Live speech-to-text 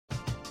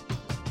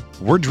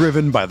We're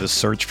driven by the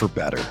search for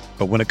better.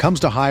 But when it comes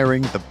to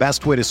hiring, the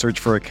best way to search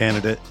for a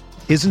candidate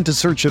isn't to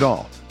search at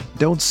all.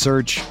 Don't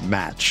search,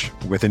 match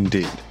with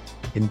Indeed.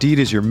 Indeed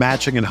is your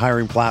matching and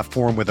hiring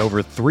platform with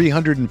over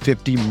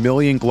 350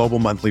 million global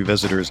monthly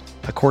visitors,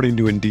 according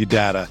to Indeed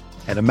data,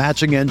 and a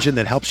matching engine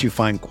that helps you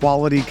find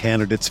quality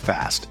candidates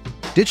fast.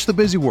 Ditch the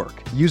busy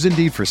work. Use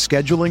Indeed for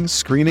scheduling,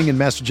 screening, and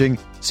messaging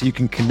so you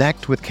can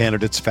connect with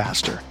candidates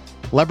faster.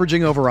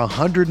 Leveraging over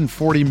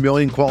 140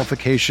 million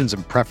qualifications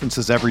and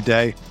preferences every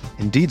day,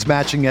 Indeed's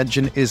matching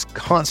engine is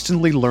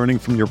constantly learning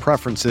from your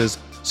preferences,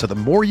 so the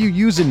more you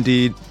use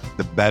Indeed,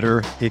 the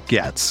better it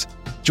gets.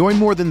 Join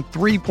more than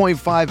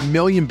 3.5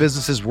 million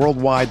businesses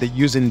worldwide that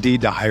use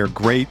Indeed to hire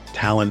great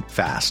talent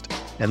fast.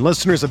 And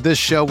listeners of this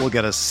show will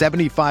get a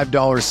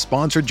 $75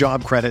 sponsored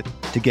job credit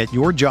to get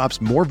your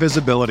jobs more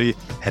visibility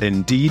at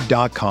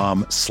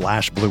Indeed.com/Blue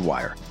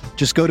Wire.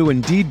 Just go to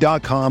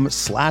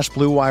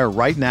Indeed.com/Blue Wire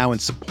right now and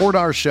support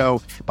our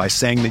show by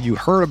saying that you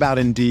heard about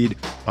Indeed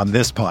on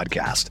this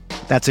podcast.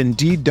 That's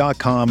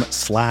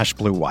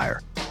Indeed.com/Blue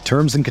Wire.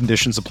 Terms and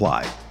conditions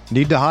apply.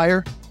 Need to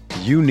hire?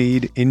 You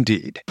need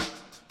Indeed.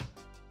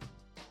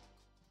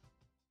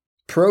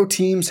 Pro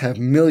teams have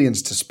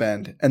millions to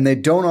spend, and they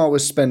don't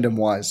always spend them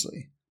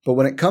wisely. But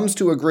when it comes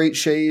to a great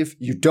shave,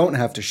 you don't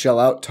have to shell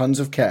out tons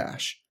of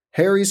cash.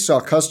 Harry's saw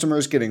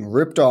customers getting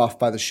ripped off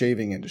by the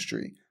shaving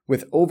industry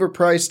with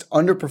overpriced,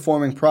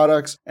 underperforming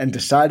products and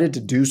decided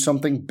to do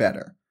something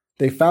better.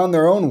 They found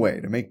their own way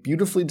to make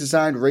beautifully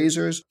designed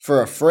razors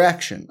for a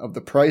fraction of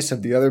the price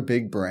of the other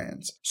big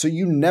brands, so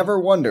you never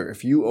wonder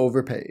if you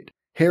overpaid.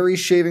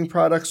 Harry's shaving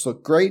products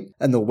look great,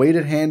 and the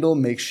weighted handle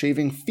makes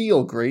shaving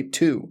feel great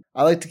too.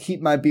 I like to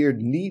keep my beard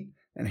neat,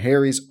 and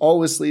Harry's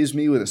always leaves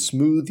me with a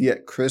smooth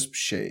yet crisp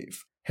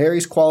shave.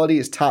 Harry's quality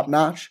is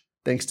top-notch,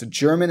 thanks to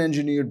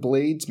German-engineered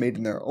blades made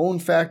in their own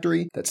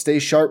factory that stay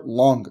sharp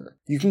longer.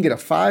 You can get a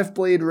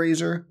 5-blade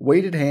razor,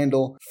 weighted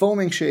handle,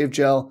 foaming shave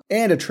gel,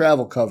 and a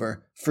travel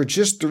cover for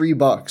just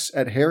 $3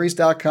 at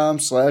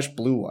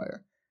harrys.com/Blue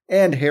Wire.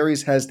 And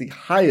Harry's has the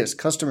highest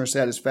customer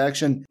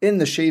satisfaction in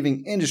the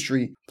shaving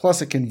industry,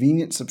 plus a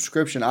convenient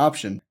subscription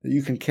option that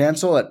you can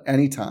cancel at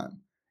any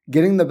time.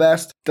 Getting the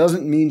best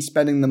doesn't mean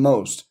spending the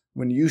most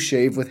when you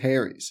shave with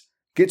Harry's.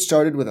 Get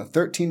started with a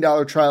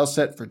 $13 trial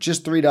set for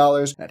just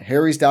 $3 at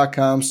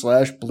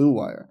harrys.com/Blue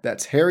Wire.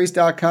 That's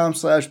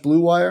harrys.com/Blue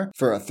Wire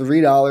for a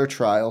 $3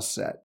 trial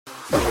set.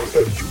 You're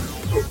entering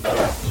the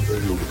Pat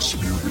Mayo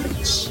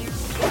Experience.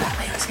 Pat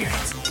Mayo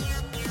Experience.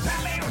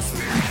 Pat Mayo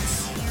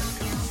Experience.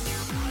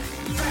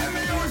 Pat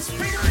Mayo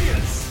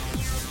Experience.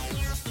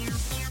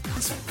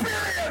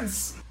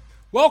 Experience.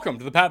 Welcome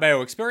to the Pat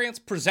Mayo Experience,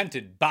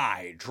 presented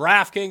by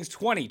DraftKings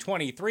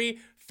 2023.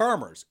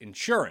 Farmers,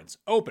 insurance,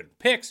 open,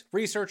 picks,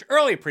 research,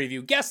 early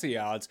preview, guess the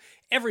odds,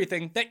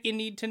 everything that you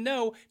need to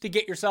know to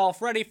get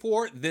yourself ready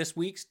for this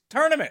week's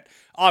tournament.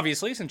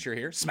 Obviously, since you're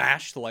here,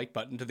 smash the like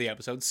button to the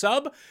episode,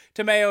 sub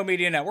to Mayo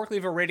Media Network,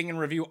 leave a rating and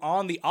review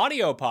on the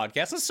audio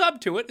podcast, and sub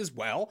to it as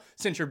well,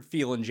 since you're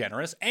feeling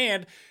generous.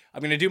 And I'm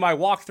going to do my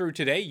walkthrough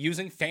today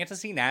using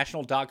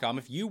fantasynational.com.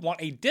 If you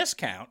want a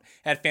discount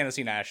at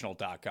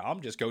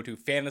fantasynational.com, just go to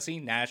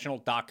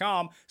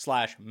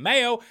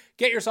fantasynational.com/Mayo.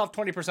 Get yourself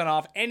 20%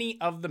 off any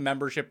of the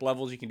membership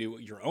levels. You can do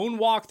your own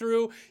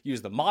walkthrough,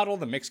 use the model,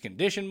 the mixed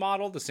condition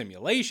model, the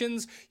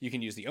simulations. You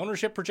can use the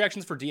ownership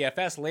projections for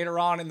DFS later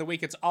on in the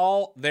week. It's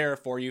all there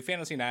for you.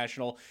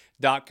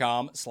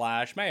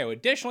 fantasynational.com/Mayo.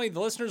 Additionally, the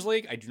Listeners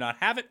League, I do not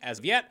have it as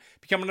of yet,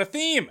 becoming a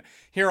theme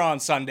here on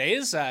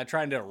Sundays,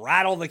 trying to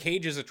rattle the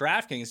cages at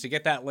DraftKings to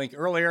get that link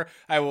earlier.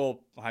 I don't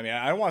want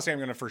to say I'm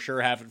going to for sure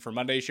have it for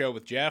Monday's show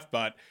with Jeff,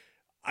 but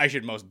I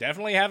should most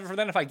definitely have it for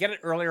then. If I get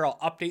it earlier, I'll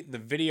update the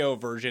video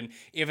version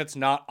if it's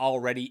not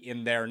already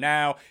in there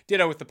now.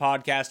 Ditto with the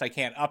podcast, I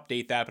can't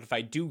update that, but if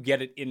I do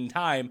get it in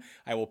time,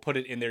 I will put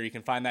it in there. You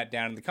can find that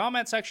down in the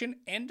comment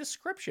section and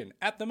description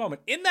at the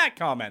moment. In that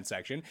comment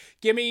section,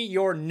 give me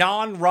your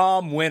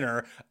non-ROM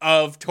winner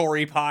of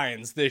Torrey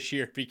Pines this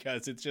year,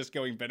 because it's just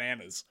going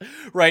bananas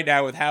right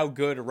now with how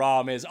good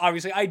ROM is.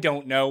 Obviously, I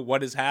don't know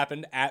what has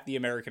happened at the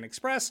American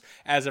Express.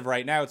 As of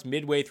right now, it's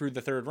midway through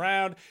the third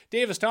round.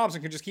 Davis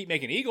Thompson can just keep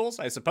making eagles,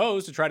 I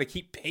suppose, to try to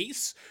keep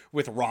pace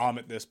with Rahm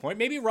at this point.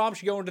 Maybe Rahm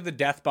should go into the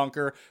death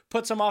bunker,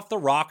 put some off the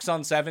rocks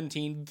on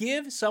 17,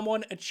 give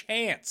someone a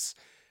chance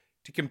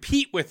to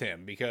compete with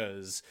him,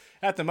 because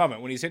at the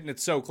moment, when he's hitting it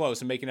so close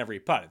and making every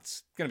putt,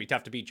 it's going to be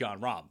tough to beat Jon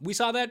Rahm. We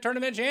saw that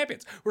Tournament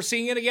Champions. We're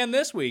seeing it again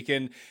this week,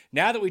 and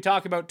now that we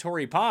talk about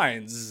Torrey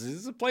Pines, this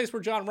is a place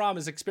where Jon Rahm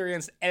has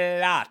experienced a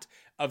lot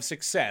of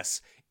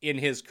success in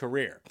his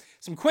career.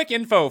 Some quick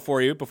info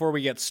for you before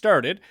we get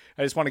started.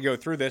 I just want to go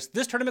through this.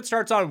 This tournament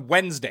starts on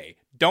Wednesday.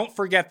 Don't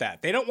forget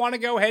that. They don't want to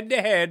go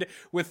head-to-head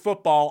with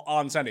football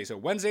on Sunday. So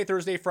Wednesday,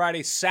 Thursday,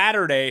 Friday,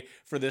 Saturday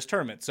for this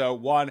tournament. So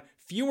one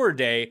fewer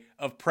day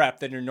of prep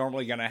than you're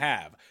normally going to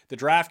have. The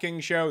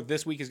DraftKings show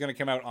this week is going to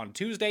come out on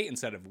Tuesday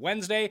instead of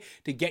Wednesday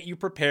to get you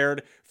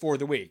prepared for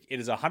the week. It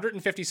is a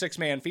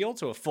 156-man field,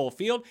 so a full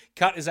field.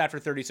 Cut is after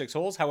 36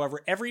 holes.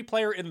 However, every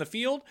player in the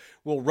field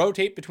will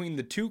rotate between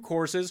the two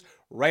courses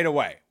right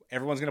away.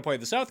 everyone's going to play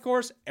the South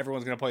course,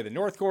 everyone's going to play the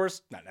North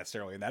course, not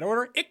necessarily in that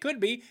order. It could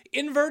be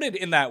inverted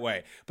in that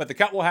way, but the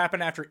cut will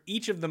happen after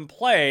each of them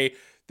play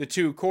the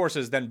two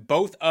courses. Then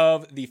both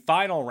of the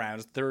final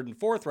rounds, third and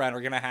fourth round,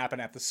 are going to happen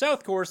at the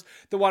South course,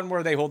 the one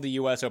where they hold the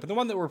U.S. Open, the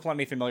one that we're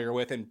plenty familiar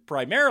with, and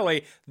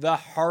primarily the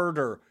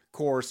harder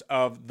course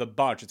of the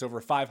bunch. It's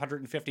over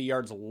 550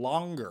 yards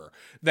longer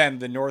than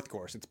the North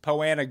course. It's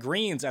Poa annua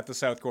greens at the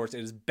South course.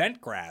 It is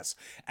bent grass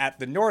at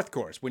the North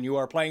course. When you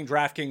are playing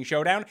DraftKings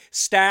Showdown,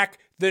 stack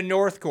the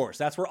North course.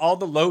 That's where all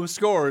the low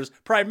scores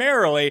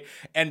primarily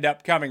end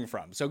up coming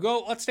from. So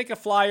let's take a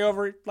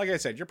flyover. Like I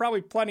said, you're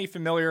probably plenty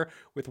familiar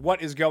with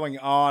what is going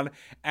on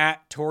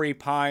at Torrey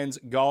Pines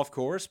Golf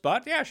Course.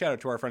 But yeah, shout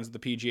out to our friends at the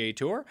PGA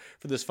Tour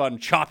for this fun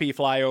choppy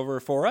flyover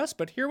for us.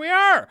 But here we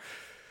are.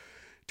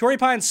 Torrey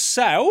Pines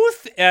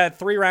South,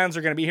 3 rounds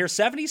are going to be here.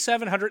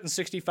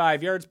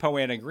 7,765 yards,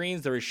 Poa annua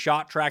greens. There is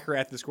shot tracker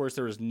at this course.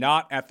 There is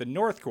not at the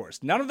North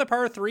course. None of the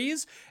par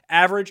 3s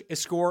average a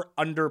score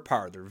under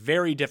par. They're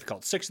very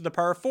difficult. 6 of the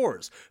par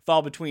 4s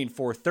fall between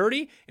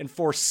 430 and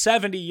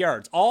 470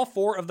 yards. All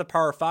 4 of the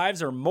par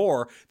 5s are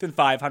more than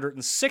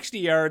 560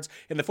 yards.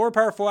 And the 4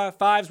 par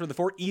 5s were the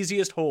 4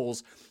 easiest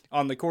holes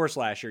on the course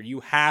last year.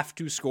 You have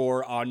to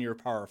score on your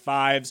par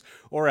 5s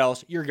or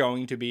else you're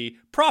going to be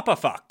propa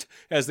fucked,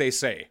 as they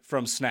say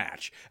from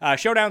Snatch.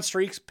 Showdown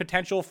streaks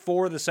potential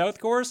for the South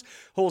course.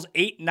 Holes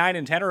 8, 9,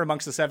 and 10 are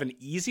amongst the 7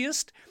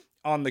 easiest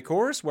on the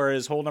course,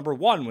 whereas hole number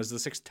 1 was the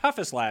 6th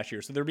toughest last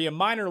year. So there'd be a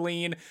minor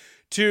lean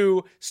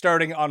to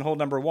starting on hole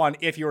number 1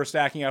 if you were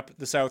stacking up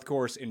the South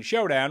course in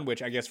Showdown,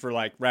 which I guess for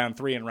like round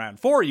 3 and round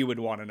 4 you would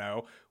want to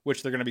know,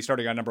 which they're going to be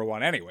starting on number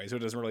 1 anyway, so it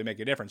doesn't really make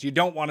a difference. You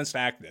don't want to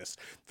stack this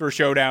for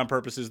Showdown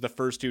purposes the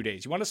first 2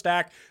 days. You want to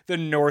stack the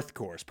North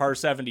course, par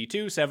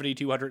 72,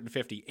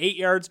 7,258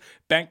 yards,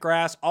 bent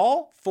grass.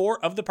 All 4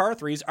 of the par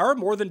 3s are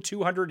more than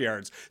 200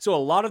 yards, so a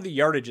lot of the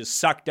yardage is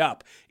sucked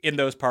up in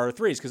those par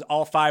 3s because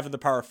all 5 of the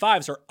par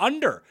 5s are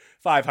under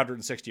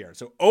 560 yards.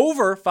 So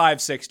over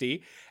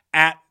 560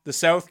 at the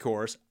South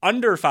course,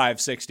 under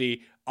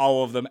 560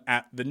 all of them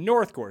at the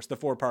North course. The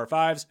 4 par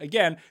 5s,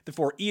 again, the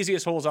 4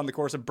 easiest holes on the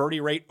course, a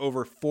birdie rate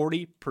over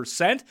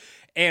 40%,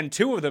 and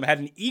 2 of them had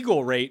an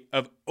eagle rate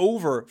of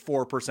over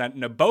 4%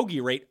 and a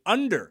bogey rate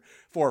under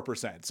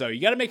 4%. So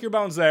you got to make your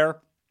bones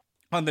there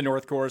on the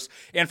North course.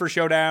 And for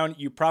Showdown,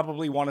 you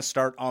probably want to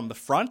start on the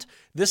front.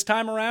 This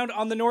time around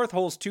on the North,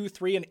 holes 2,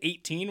 3, and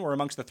 18 were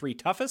amongst the 3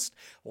 toughest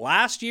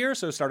last year.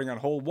 So starting on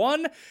hole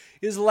 1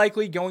 is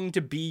likely going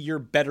to be your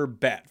better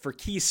bet. For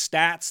key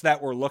stats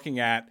that we're looking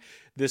at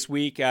this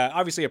week,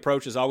 obviously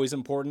approach is always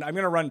important. I'm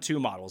going to run 2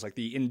 models, like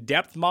the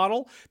in-depth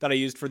model that I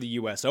used for the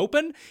US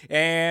Open,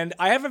 and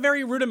I have a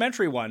very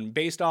rudimentary one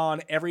based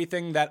on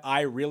everything that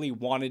I really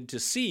wanted to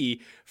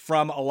see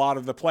from a lot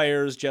of the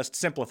players, just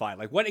simplified.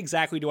 Like, what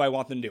exactly do I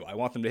want them to do? I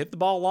want them to hit the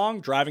ball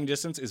long. Driving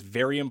distance is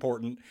very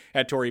important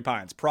at Torrey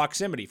Pines.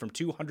 Proximity from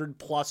 200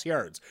 plus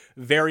yards,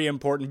 very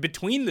important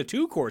between the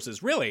 2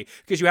 courses, really,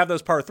 because you have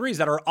those par 3s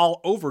that are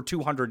all over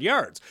 200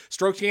 yards.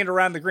 Strokes gained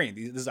around the green.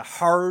 This is a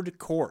hard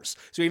course,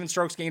 so even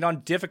strokes gained on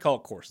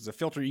difficult courses, a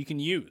filter you can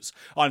use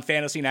on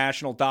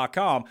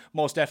fantasynational.com,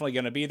 most definitely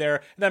going to be there.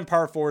 And then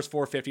par 4s,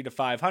 450 to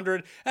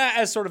 500,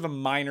 as sort of a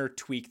minor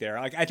tweak there.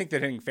 I think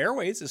that hitting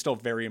fairways is still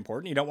very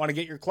important. You don't want to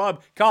get your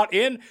club caught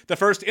in the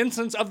first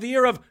instance of the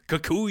year of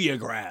kikuyu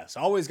grass.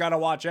 Always got to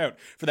watch out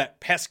for that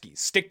pesky,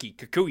 sticky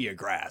kikuyu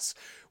grass.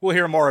 We'll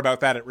hear more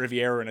about that at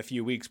Riviera in a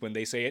few weeks when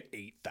they say it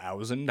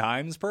 8,000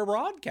 times per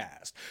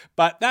broadcast.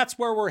 But that's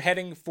where we're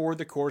heading for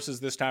the courses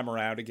this time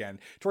around. Again,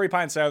 Torrey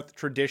Pines South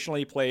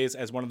traditionally plays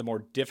as one of the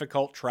more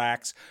difficult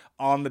tracks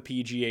on the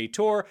PGA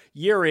Tour,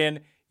 year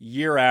in,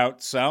 year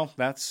out. So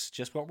that's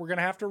just what we're going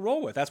to have to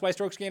roll with. That's why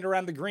strokes gained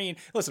around the green.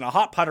 Listen, a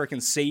hot putter can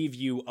save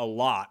you a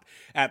lot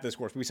at this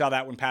course. We saw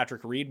that when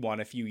Patrick Reed won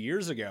a few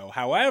years ago.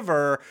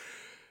 However,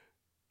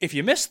 if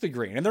you miss the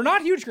green, and they're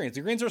not huge greens,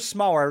 the greens are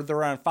smaller, they're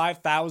around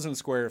 5,000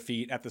 square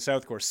feet at the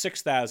South course,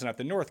 6,000 at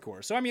the North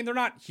course. So, I mean, they're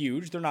not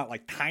huge. They're not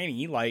like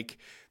tiny, like,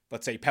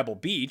 let's say, Pebble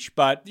Beach,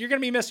 but you're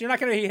going to be missing. You're not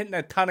going to be hitting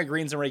a ton of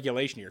greens in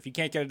regulation here. If you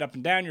can't get it up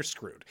and down, you're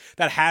screwed.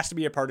 That has to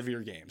be a part of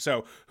your game.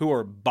 So, who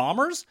are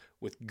bombers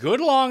with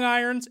good long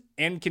irons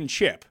and can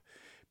chip?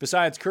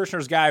 Besides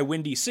Kirshner's guy,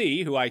 Windy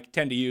C, who I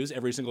tend to use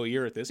every single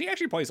year at this, he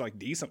actually plays like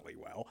decently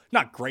well.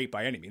 Not great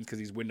by any means, because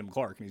he's Wyndham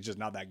Clark and he's just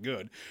not that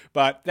good.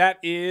 But that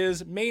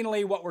is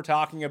mainly what we're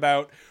talking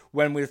about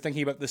when we're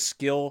thinking about the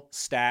skill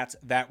stats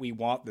that we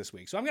want this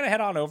week. So I'm going to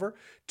head on over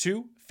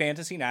to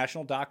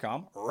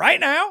fantasynational.com right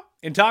now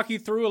and talk you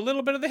through a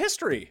little bit of the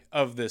history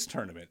of this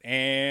tournament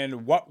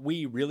and what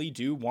we really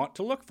do want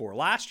to look for.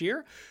 Last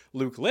year,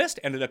 Luke List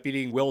ended up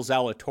beating Will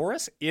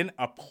Zalatoris in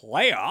a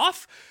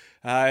playoff.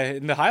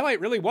 And the highlight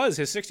really was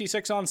his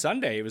 66 on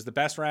Sunday. It was the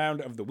best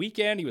round of the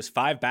weekend. He was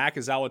 5 back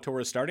as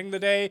Zalatoris starting the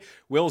day.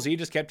 Will Z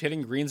just kept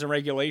hitting greens in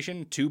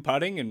regulation, 2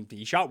 putting, and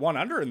he shot 1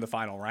 under in the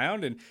final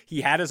round, and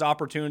he had his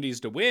opportunities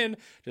to win.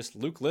 Just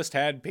Luke List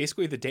had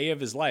basically the day of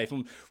his life.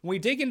 And when we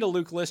dig into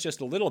Luke List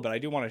just a little bit, I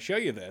do want to show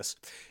you this,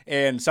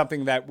 and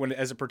something that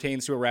as it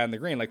pertains to around the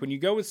green, like when you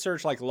go with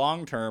search like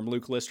long-term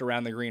Luke List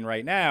around the green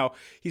right now,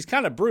 he's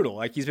kind of brutal.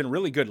 Like he's been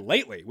really good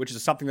lately, which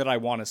is something that I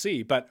want to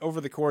see. But over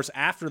the course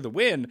after the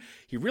win,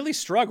 he really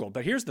struggled.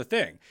 But here's the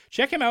thing.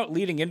 Check him out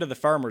leading into the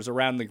Farmers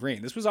around the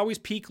green. This was always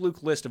peak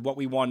Luke List of what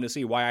we wanted to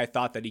see, why I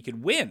thought that he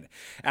could win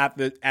at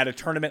a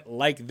tournament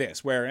like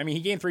this, where, I mean,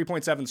 he gained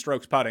 3.7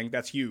 strokes putting.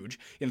 That's huge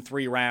in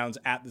 3 rounds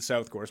at the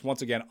South Course.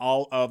 Once again,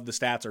 all of the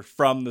stats are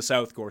from the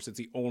South Course. It's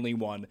the only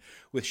one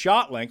with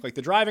shot length. Like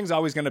the driving's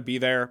always going to be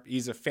there.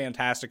 He's a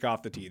fantastic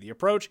off the tee. The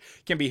approach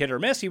can be hit or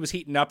miss. He was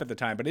heating up at the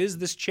time, but is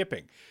this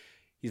chipping?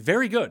 He's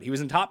very good. He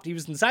was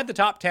inside the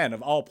top 10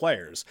 of all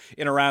players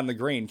in around the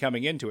green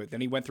coming into it.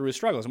 Then he went through his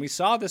struggles. And we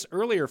saw this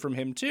earlier from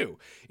him too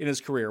in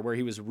his career, where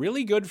he was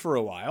really good for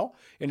a while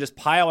and just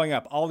piling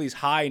up all these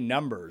high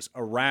numbers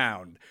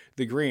around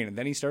the green. And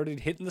then he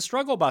started hitting the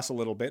struggle bus a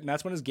little bit, and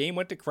that's when his game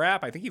went to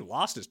crap. I think he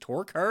lost his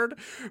tour card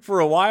for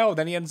a while.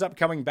 Then he ends up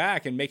coming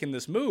back and making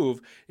this move,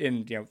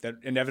 and that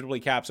inevitably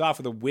caps off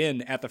with a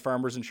win at the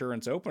Farmers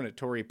Insurance Open at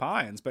Torrey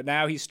Pines. But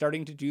now he's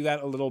starting to do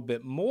that a little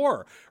bit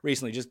more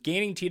recently, just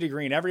gaining tee to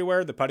green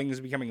everywhere. The putting is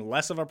becoming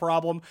less of a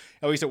problem.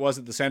 At least it was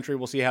at the Century.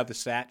 We'll see how the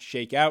stats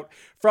shake out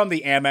from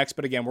the Amex.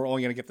 But again, we're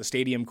only going to get the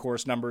stadium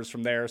course numbers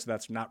from there, so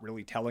that's not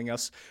really telling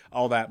us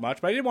all that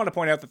much. But I did want to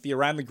point out that the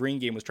around the green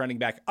game was trending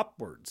back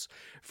upwards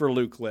for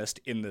Luke List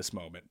in this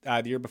moment.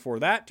 The year before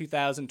that,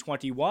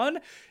 2021,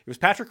 it was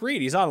Patrick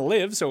Reed. He's on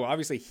live, so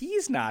obviously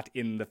he's not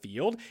in the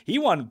field. He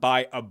won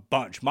by a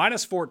bunch,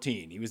 minus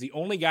 14. He was the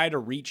only guy to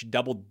reach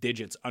double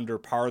digits under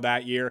par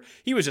that year.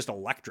 He was just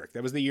electric.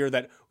 That was the year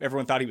that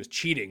everyone thought he was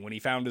cheating when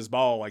he found his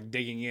ball, like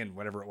digging in,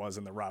 whatever it was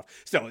in the rough.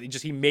 Still,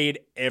 he made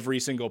every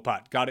single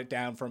putt, got it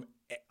down from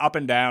up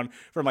and down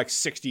from like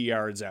 60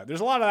 yards out.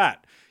 There's a lot of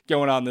that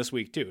going on this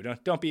week too.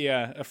 Don't be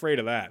afraid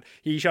of that.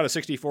 He shot a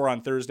 64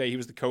 on Thursday. He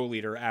was the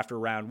co-leader after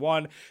round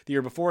 1. The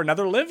year before,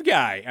 another live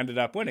guy ended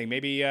up winning.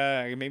 Maybe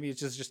it's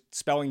just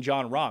spelling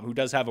Jon Rahm, who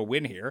does have a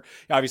win here.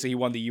 Obviously, he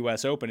won the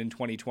U.S. Open in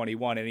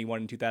 2021, and he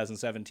won in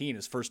 2017,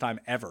 his first time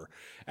ever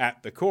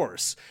at the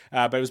course.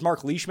 But it was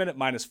Mark Leishman at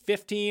minus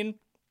 15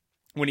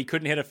 when he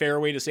couldn't hit a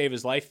fairway to save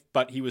his life,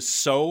 but he was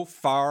so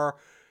far.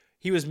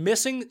 He was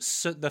missing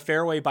the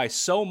fairway by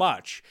so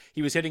much.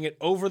 He was hitting it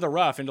over the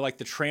rough into like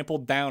the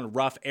trampled down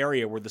rough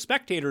area where the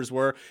spectators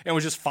were, and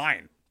was just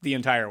fine the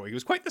entire way. It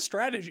was quite the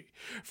strategy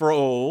for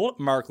old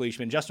Mark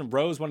Leishman. Justin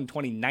Rose won in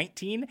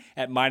 2019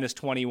 at minus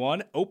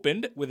 21,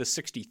 opened with a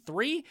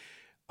 63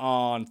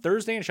 on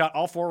Thursday and shot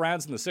all 4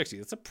 rounds in the 60s.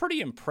 That's a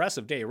pretty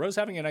impressive day. Rose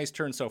having a nice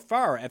turn so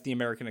far at the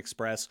American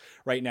Express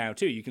right now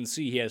too. You can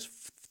see he has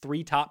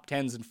 3 top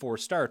 10s and 4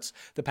 starts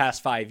the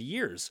past 5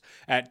 years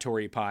at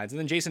Torrey Pines. And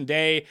then Jason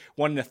Day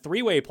won the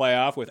 3-way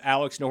playoff with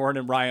Alex Noren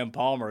and Ryan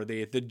Palmer,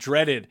 the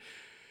dreaded.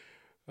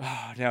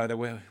 Oh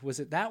no, was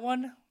it that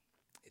one?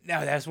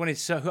 No, that's when I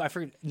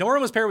forget.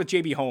 Noren was paired with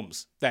JB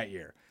Holmes that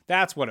year.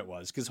 That's what it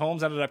was, because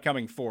Holmes ended up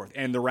coming 4th,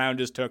 and the round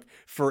just took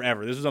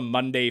forever. This was a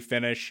Monday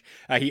finish.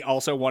 He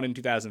also won in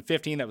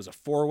 2015. That was a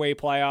 4-way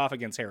playoff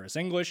against Harris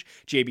English,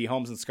 JB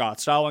Holmes, and Scott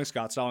Stallings.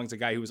 Scott Stallings, a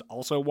guy who has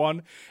also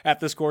won at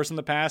this course in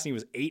the past. And he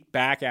was 8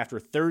 back after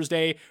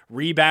Thursday,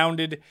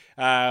 rebounded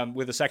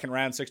with a second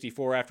round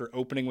 64 after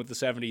opening with the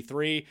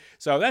 73.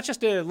 So that's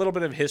just a little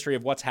bit of history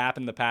of what's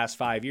happened the past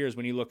 5 years.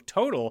 When you look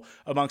total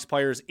amongst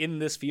players in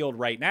this field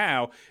right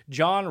now,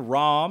 Jon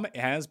Rahm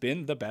has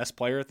been the best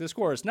player at this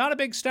course. Not a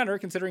big stunner,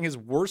 considering his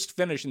worst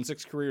finish in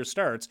 6 career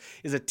starts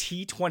is a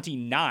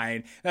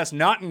T29. That's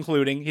not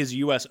including his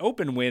U.S.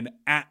 Open win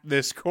at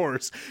this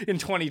course in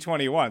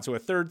 2021. So a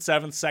 3rd,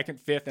 7th, 2nd,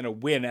 5th, and a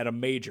win at a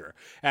major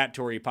at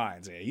Torrey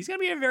Pines. He's going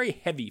to be a very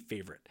heavy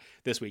favorite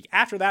this week.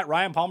 After that,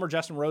 Ryan Palmer,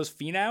 Justin Rose,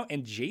 Finau,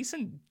 and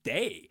Jason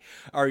Day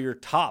are your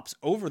tops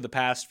over the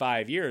past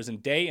 5 years.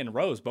 And Day and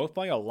Rose both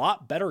playing a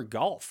lot better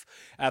golf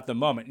at the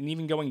moment. And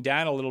even going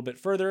down a little bit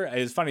further,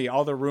 it's funny,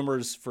 all the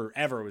rumors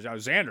forever was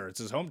Xander, it's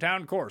his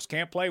hometown course,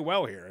 can't play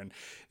well here.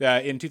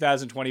 And in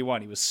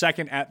 2021, he was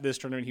 2nd at this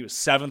tournament. He was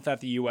 7th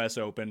at the U.S.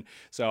 Open.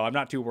 So I'm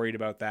not too worried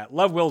about that.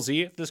 Love Will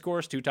Z at this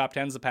course, 2 top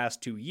 10s the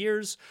past 2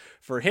 years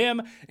for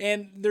him.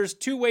 And there's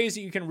 2 ways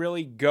that you can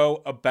really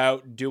go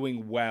about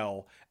doing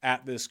well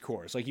at this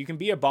course. Like, you can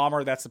be a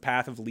bomber. That's the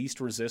path of least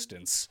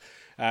resistance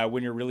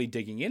when you're really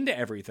digging into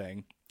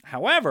everything.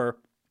 However,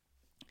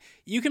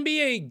 you can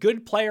be a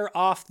good player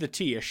off the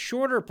tee, a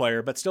shorter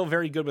player, but still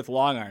very good with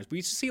long irons. We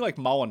used to see like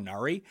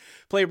Molinari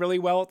play really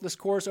well at this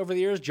course over the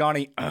years.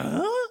 Johnny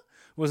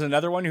was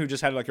another one who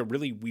just had like a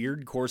really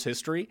weird course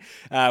history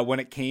when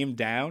it came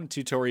down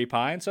to Torrey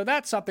Pines. So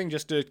that's something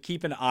just to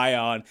keep an eye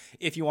on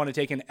if you want to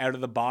take an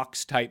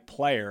out-of-the-box type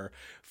player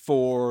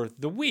for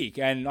the week.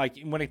 And like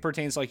when it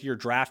pertains to like your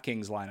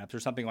DraftKings lineups or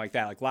something like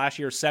that, like last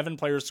year, 7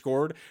 players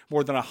scored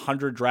more than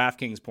 100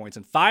 DraftKings points,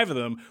 and 5 of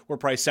them were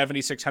priced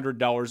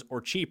 $7,600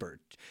 or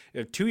cheaper.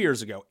 2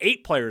 years ago,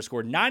 8 players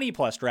scored 90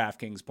 plus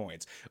DraftKings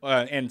points,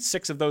 and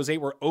 6 of those 8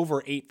 were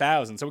over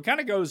 8,000. So it kind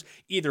of goes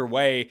either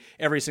way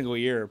every single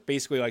year.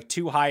 Basically, like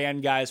 2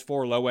 high-end guys,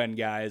 4 low-end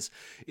guys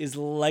is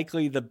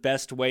likely the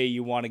best way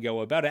you want to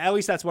go about it. At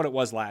least that's what it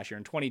was last year.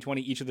 In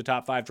 2020, each of the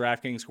top 5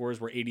 DraftKings scores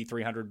were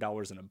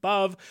 $8,300 and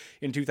above.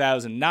 In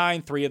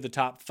 2009, 3 of the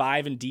top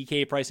 5 in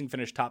DK pricing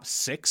finished top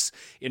 6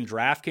 in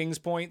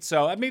DraftKings points.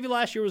 So maybe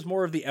last year was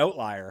more of the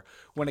outlier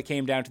when it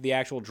came down to the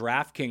actual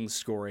DraftKings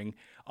scoring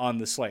on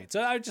the slate.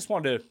 So I just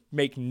wanted to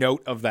make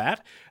note of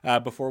that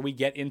before we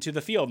get into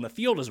the field. And the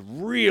field is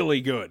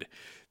really good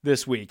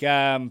this week.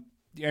 And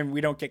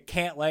we don't get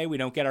Cantlay, we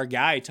don't get our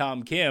guy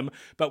Tom Kim,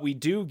 but we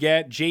do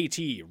get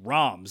JT,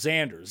 Rahm,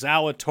 Xander,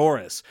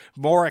 Zalatoris,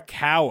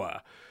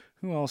 Morikawa.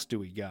 Who else do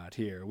we got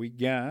here? We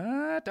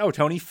got,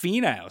 Tony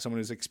Finau,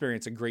 someone who's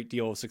experienced a great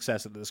deal of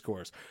success at this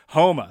course.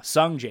 Homa,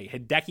 Sungjae,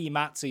 Hideki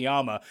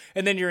Matsuyama,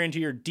 and then you're into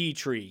your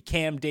Dietrich,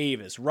 Cam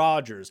Davis,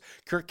 Rogers,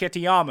 Kurt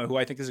Kitayama, who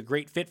I think is a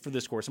great fit for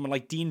this course. Someone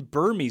like Dean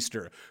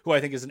Burmeister, who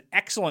I think is an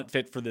excellent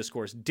fit for this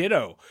course.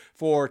 Ditto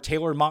for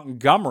Taylor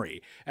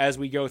Montgomery as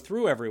we go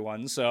through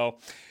everyone. So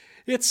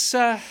it's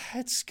going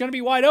to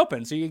be wide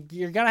open. So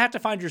you're going to have to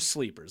find your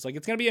sleepers. Like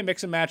it's going to be a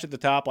mix and match at the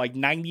top. Like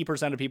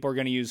 90% of people are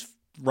going to use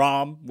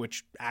Rahm,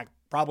 which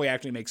probably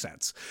actually makes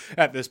sense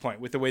at this point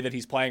with the way that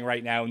he's playing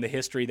right now and the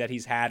history that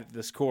he's had at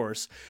this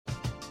course.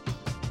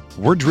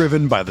 We're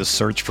driven by the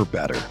search for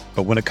better.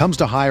 But when it comes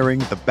to hiring,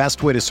 the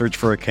best way to search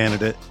for a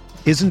candidate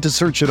isn't to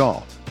search at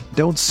all.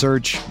 Don't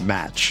search,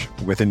 match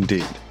with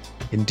Indeed.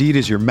 Indeed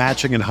is your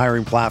matching and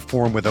hiring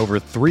platform with over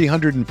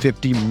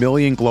 350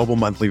 million global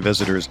monthly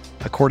visitors,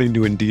 according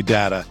to Indeed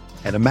data,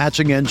 and a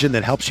matching engine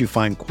that helps you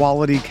find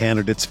quality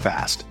candidates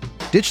fast.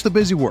 Ditch the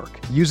busy work.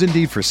 Use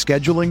Indeed for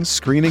scheduling,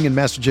 screening, and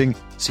messaging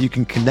so you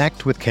can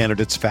connect with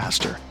candidates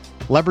faster.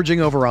 Leveraging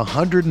over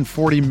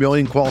 140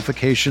 million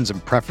qualifications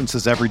and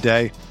preferences every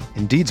day,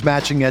 Indeed's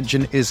matching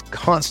engine is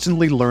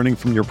constantly learning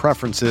from your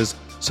preferences,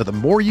 so the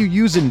more you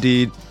use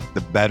Indeed,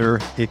 the better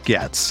it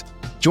gets.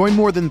 Join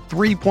more than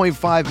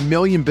 3.5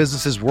 million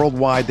businesses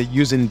worldwide that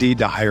use Indeed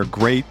to hire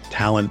great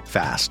talent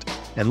fast.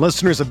 And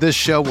listeners of this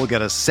show will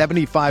get a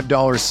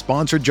 $75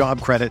 sponsored job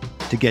credit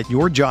to get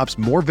your jobs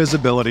more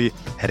visibility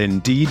at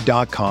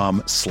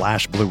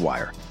Indeed.com/Blue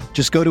Wire.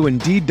 Just go to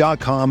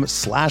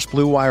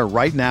Indeed.com/Blue Wire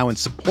right now and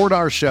support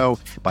our show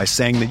by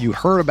saying that you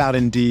heard about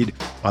Indeed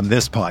on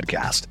this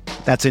podcast.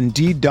 That's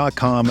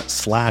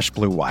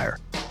Indeed.com/Blue Wire.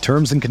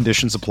 Terms and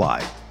conditions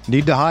apply.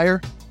 Need to hire?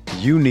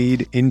 You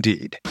need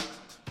Indeed.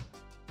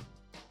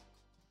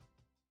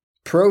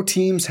 Pro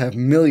teams have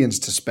millions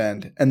to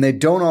spend, and they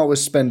don't always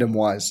spend them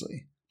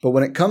wisely. But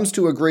when it comes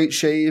to a great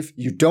shave,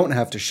 you don't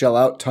have to shell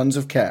out tons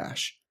of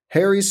cash.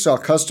 Harry's saw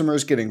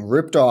customers getting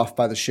ripped off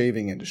by the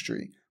shaving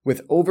industry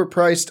with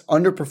overpriced,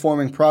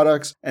 underperforming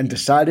products and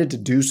decided to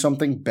do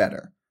something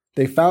better.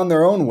 They found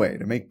their own way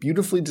to make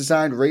beautifully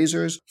designed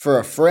razors for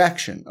a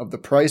fraction of the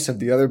price of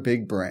the other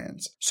big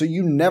brands, so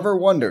you never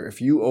wonder if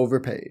you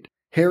overpaid.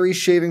 Harry's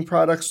shaving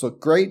products look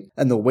great,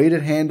 and the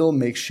weighted handle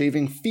makes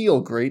shaving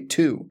feel great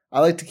too. I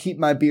like to keep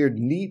my beard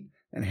neat,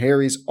 and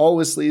Harry's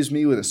always leaves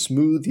me with a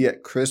smooth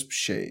yet crisp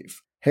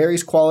shave.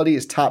 Harry's quality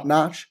is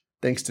top-notch,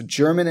 thanks to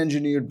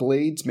German-engineered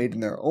blades made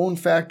in their own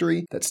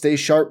factory that stay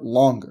sharp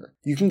longer.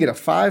 You can get a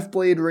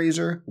 5-blade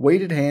razor,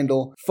 weighted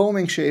handle,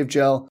 foaming shave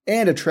gel,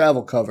 and a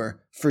travel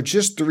cover for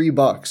just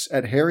 $3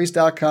 at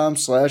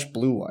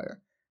harrys.com/Blue Wire.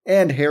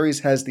 And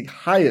Harry's has the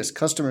highest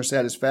customer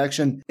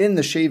satisfaction in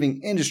the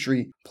shaving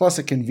industry, plus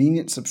a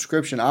convenient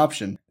subscription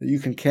option that you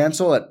can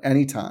cancel at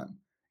any time.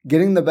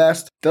 Getting the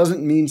best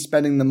doesn't mean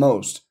spending the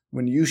most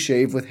when you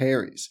shave with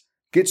Harry's.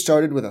 Get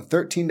started with a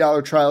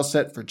 $13 trial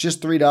set for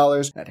just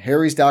 $3 at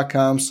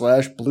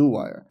harrys.com/Blue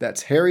Wire.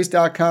 That's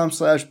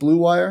harrys.com/Blue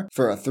Wire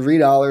for a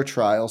 $3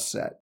 trial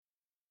set.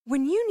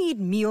 When you need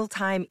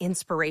mealtime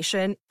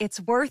inspiration,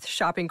 it's worth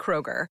shopping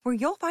Kroger, where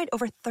you'll find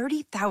over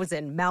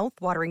 30,000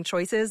 mouth-watering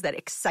choices that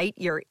excite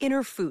your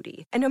inner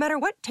foodie. And no matter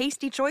what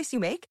tasty choice you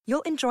make,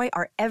 you'll enjoy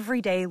our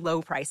everyday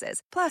low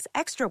prices, plus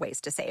extra ways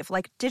to save,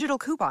 like digital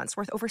coupons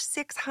worth over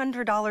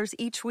 $600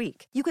 each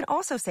week. You can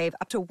also save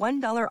up to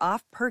 $1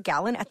 off per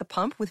gallon at the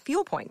pump with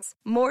fuel points.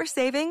 More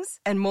savings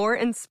and more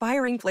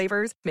inspiring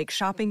flavors make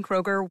shopping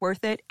Kroger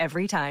worth it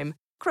every time.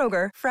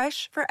 Kroger,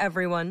 fresh for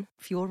everyone.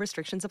 Fuel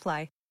restrictions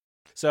apply.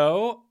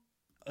 So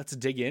let's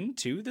dig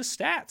into the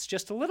stats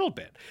just a little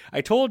bit.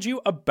 I told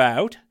you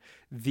about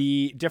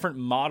the different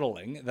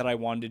modeling that I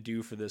wanted to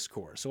do for this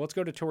course. So let's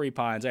go to Torrey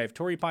Pines. I have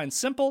Torrey Pines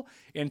Simple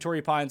and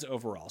Torrey Pines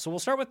Overall. So we'll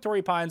start with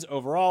Torrey Pines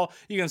Overall.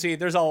 You can see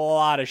there's a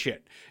lot of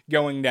shit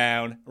going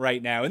down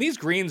right now. And these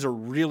greens are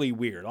really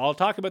weird. I'll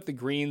talk about the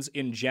greens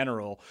in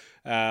general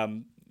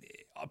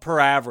per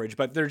average,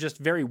 but they're just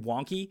very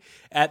wonky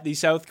at the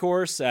South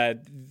Course.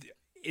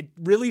 It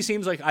really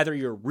seems like either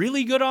you're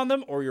really good on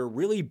them or you're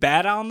really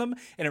bad on them,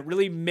 and it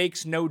really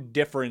makes no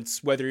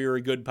difference whether you're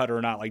a good putter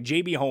or not. Like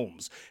JB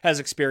Holmes has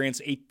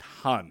experienced a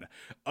ton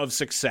of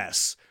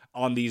success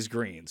on these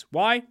greens.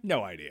 Why?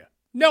 No idea.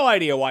 No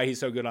idea why he's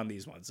so good on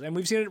these ones. And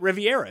we've seen it at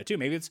Riviera, too.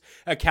 Maybe it's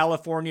a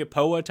California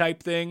POA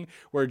type thing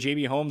where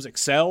JB Holmes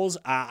excels.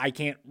 I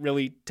can't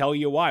really tell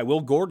you why.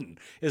 Will Gordon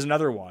is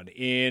another one.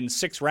 In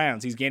 6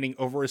 rounds, he's gaining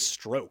over a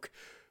stroke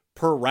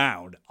per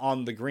round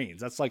on the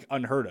greens. That's like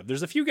unheard of.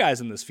 There's a few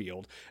guys in this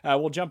field.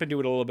 We'll jump into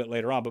it a little bit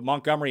later on, but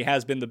Montgomery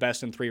has been the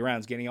best in 3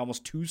 rounds, getting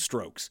almost 2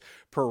 strokes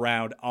per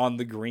round on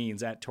the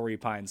greens at Torrey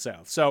Pines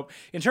South. So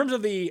in terms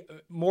of the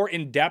more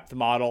in-depth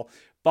model,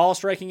 ball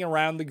striking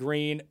around the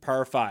green,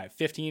 par 5,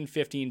 15,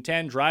 15,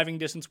 10. Driving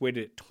distance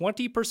weighted at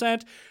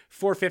 20%,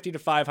 450 to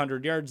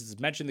 500 yards. As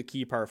mentioned, the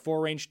key par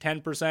 4 range,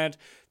 10%.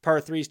 Par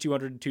 3s,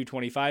 200 to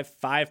 225,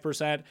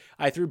 5%.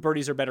 I threw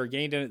birdies are better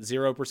gained in at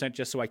 0%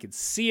 just so I could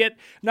see it.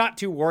 Not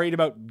too worried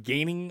about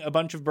gaining a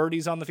bunch of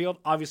birdies on the field.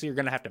 Obviously, you're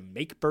going to have to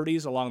make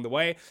birdies along the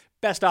way.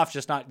 Best off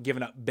just not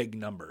giving up big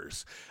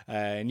numbers.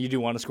 And you do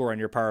want to score on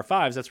your par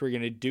 5s. That's where you're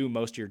going to do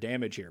most of your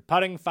damage here.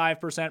 Putting,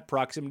 5%.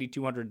 Proximity,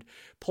 200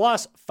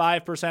 plus,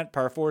 5%.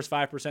 Par 4s,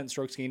 5%.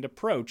 Strokes gained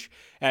approach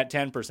at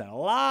 10%. A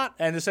lot.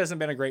 And this hasn't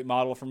been a great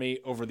model for me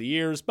over the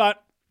years,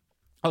 but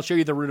I'll show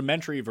you the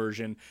rudimentary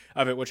version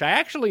of it, which I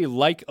actually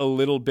like a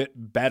little bit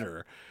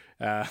better.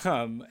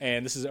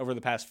 And this is over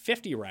the past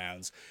 50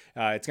 rounds.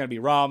 It's going to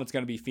be Rahm, it's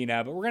going to be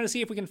Finau, but we're going to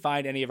see if we can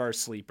find any of our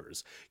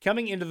sleepers.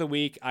 Coming into the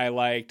week, I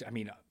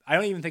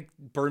don't even think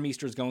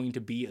Burmeister is going to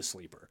be a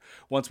sleeper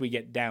once we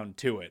get down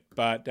to it.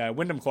 But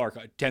Wyndham Clark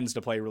tends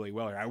to play really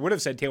well here. I would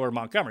have said Taylor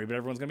Montgomery, but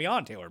everyone's going to be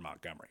on Taylor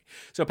Montgomery.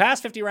 So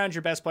past 50 rounds,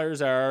 your best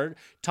players are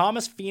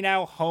Thomas,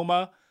 Finau,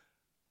 Homa,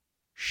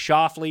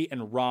 Schauffele,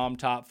 and Rahm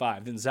top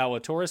 5. Then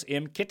Zalatoris,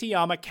 Im,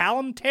 Kitayama,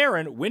 Callum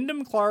Tarrant,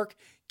 Wyndham Clark,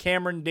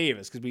 Cameron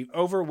Davis, because we've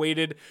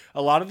overweighted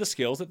a lot of the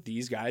skills that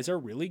these guys are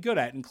really good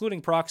at,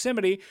 including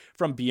proximity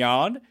from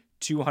beyond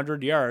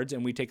 200 yards.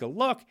 And we take a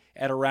look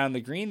at around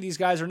the green. These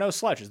guys are no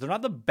slouches. They're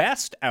not the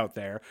best out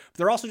there, but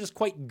they're also just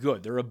quite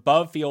good. They're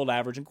above field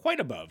average and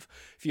quite above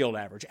field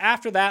average.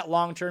 After that,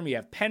 long term, you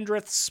have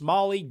Pendrith,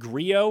 Smalley,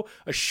 Griot,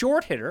 a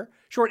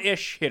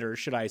short-ish hitter,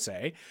 should I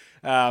say.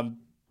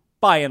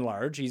 By and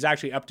large, he's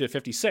actually up to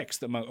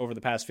 56th over the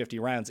past 50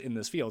 rounds in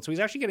this field. So he's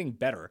actually getting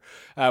better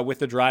with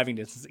the driving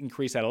distance.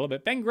 Increase that a little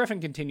bit. Ben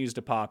Griffin continues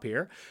to pop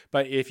here.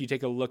 But if you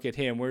take a look at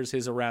him, where's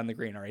his around the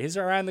green? All right, his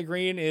around the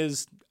green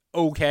is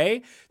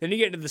okay. Then you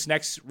get into this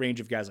next range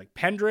of guys like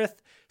Pendrith,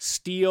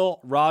 Steele,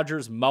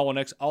 Rogers,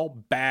 Mullenix, all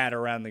bad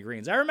around the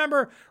greens. I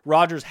remember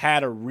Rogers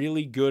had a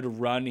really good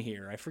run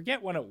here. I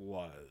forget when it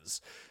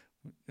was.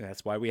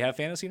 That's why we have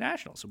Fantasy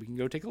National, so we can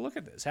go take a look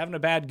at this. Having a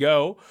bad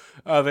go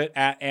of it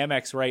at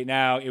Amex right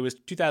now. It was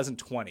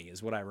 2020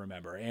 is what I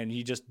remember, and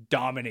he just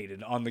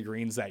dominated on the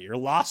greens that year.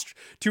 Lost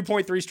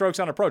 2.3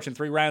 strokes on approach in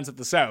 3 rounds at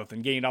the South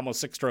and gained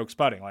almost 6 strokes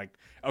putting. Like,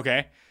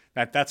 okay,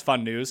 that's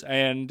fun news.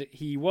 And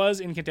he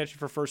was in contention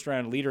for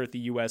first-round leader at the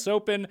U.S.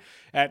 Open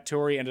at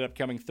Torrey, ended up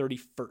coming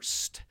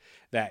 31st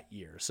that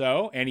year.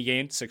 And he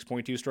gained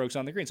 6.2 strokes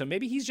on the green. So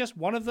maybe he's just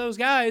one of those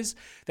guys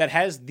that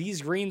has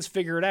these greens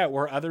figured out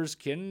where others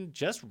can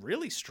just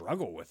really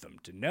struggle with them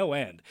to no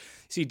end.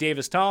 See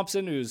Davis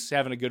Thompson, who's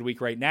having a good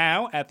week right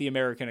now at the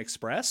American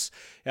Express.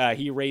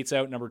 He rates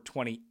out number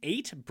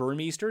 28,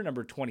 Burmeister,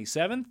 number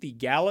 27. The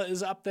Gala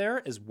is up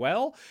there as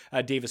well.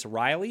 Davis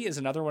Riley is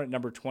another one at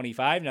number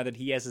 25. Now that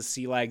he has his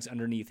sea legs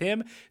underneath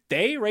him,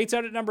 Day rates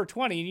out at number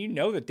 20, and you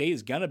know that Day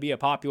is going to be a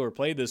popular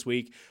play this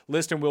week.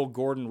 List and Will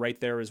Gordon right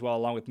there as well,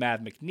 along with Mav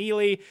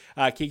McNeely.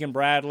 Keegan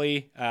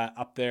Bradley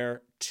up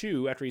there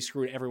too, after he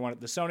screwed everyone at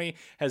the Sony.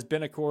 Has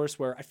been a course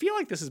where I feel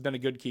like this has been a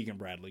good Keegan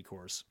Bradley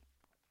course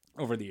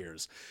over the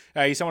years.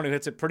 He's someone who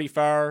hits it pretty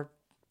far,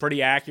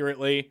 pretty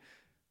accurately,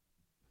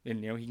 and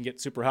he can get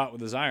super hot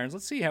with his irons.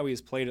 Let's see how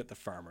he's played at the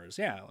Farmers.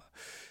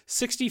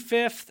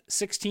 65th,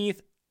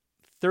 16th,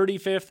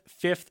 35th,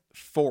 5th,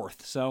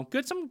 4th. So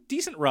some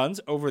decent runs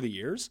over the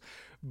years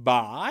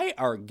by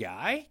our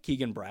guy,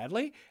 Keegan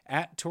Bradley,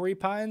 at Torrey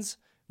Pines.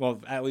 Well,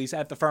 at least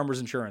at the Farmers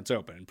Insurance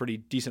Open. Pretty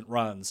decent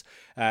runs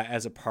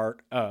as a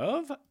part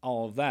of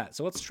all of that.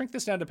 So let's shrink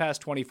this down to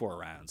past 24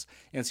 rounds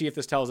and see if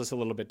this tells us a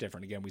little bit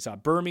different. Again, we saw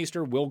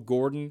Burmeister, Will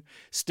Gordon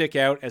stick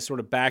out as sort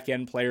of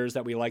back-end players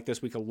that we like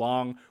this week,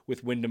 along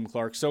with Wyndham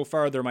Clark. So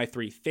far, they're my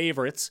 3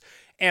 favorites.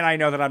 And I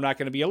know that I'm not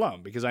going to be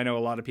alone, because I know a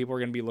lot of people are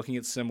going to be looking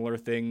at similar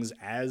things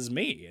as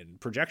me, and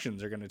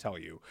projections are going to tell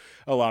you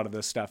a lot of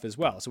this stuff as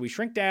well. So we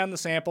shrink down the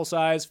sample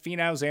size.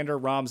 Finau,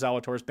 Xander, Rahm,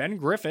 Zalatoris, Ben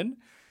Griffin,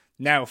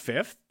 now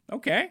 5th.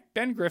 Okay,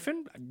 Ben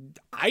Griffin.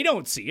 I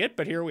don't see it,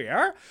 but here we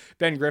are.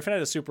 Ben Griffin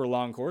had a super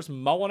long course.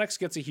 Mullenix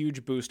gets a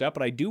huge boost up,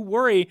 but I do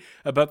worry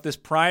about this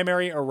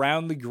primary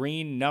around the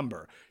green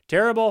number.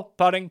 Terrible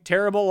putting,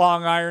 terrible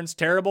long irons,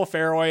 terrible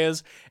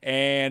fairways,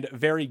 and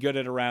very good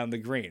at around the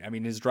green. I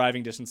mean, his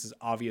driving distance is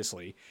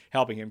obviously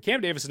helping him.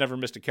 Cam Davis has never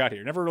missed a cut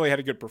here. Never really had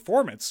a good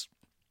performance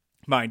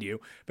mind you,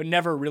 but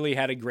never really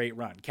had a great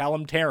run.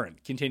 Callum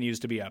Tarrant continues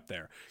to be up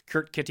there.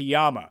 Kurt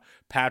Kitayama,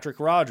 Patrick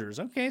Rogers.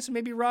 Okay, so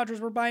maybe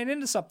Rogers, we're buying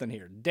into something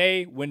here.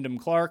 Day, Wyndham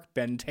Clark,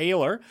 Ben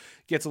Taylor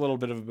gets a little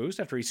bit of a boost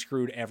after he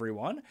screwed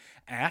everyone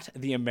at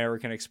the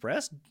American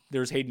Express.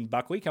 There's Hayden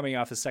Buckley coming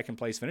off his second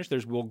place finish.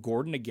 There's Will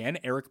Gordon again.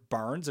 Eric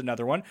Barnes,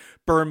 another one.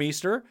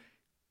 Burmeister,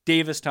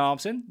 Davis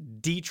Thompson,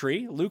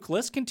 Dietrich. Luke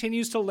List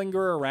continues to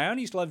linger around.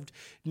 He's loved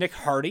Nick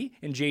Hardy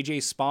and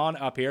JJ Spawn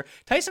up here.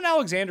 Tyson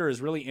Alexander is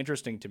really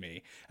interesting to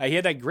me. He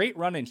had that great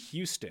run in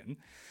Houston.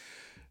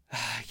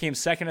 Came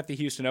second at the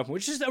Houston Open,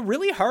 which is a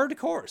really hard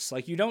course.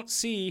 Like you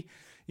see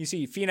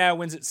Finau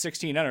wins at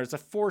 16 under. It's a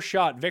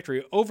 4-shot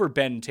victory over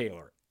Ben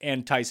Taylor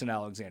and Tyson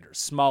Alexander,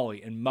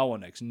 Smalley and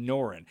Mullenix,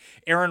 Noren.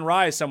 Aaron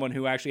Rai is someone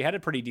who actually had a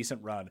pretty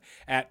decent run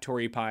at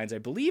Torrey Pines. I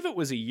believe it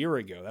was a year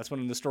ago. That's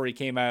when the story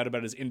came out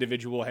about his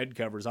individual head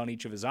covers on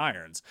each of his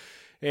irons.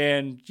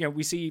 And,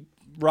 we see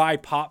Rai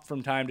pop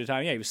from time to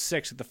time. Yeah, he was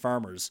 6th at the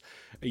Farmers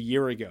a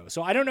year ago.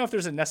 So I don't know if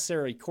there's a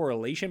necessary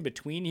correlation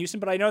between Houston,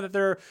 but I know that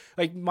they're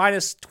like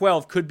minus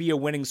 12 could be a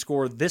winning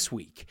score this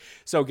week.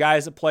 So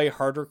guys that play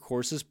harder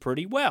courses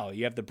pretty well.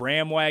 You have the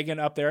Bramwagon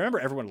up there. I remember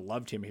everyone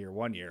loved him here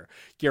one year.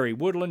 Gary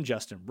Woodland,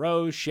 Justin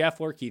Rose,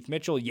 Scheffler, Keith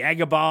Mitchell,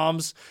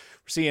 Yagabombs.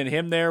 We're seeing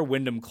him there.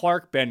 Wyndham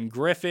Clark, Ben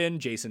Griffin,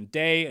 Jason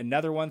Day,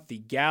 another one,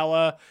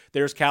 Thigala.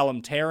 There's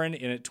Callum Tarrant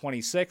in at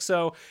 26.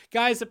 So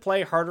guys that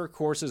play harder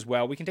courses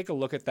well, we can take a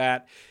look at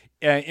that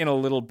in a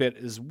little bit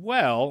as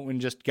well, when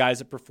just guys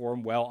that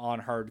perform well on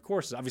hard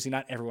courses. Obviously,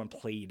 not everyone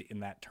played in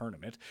that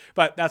tournament,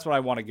 but that's what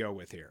I want to go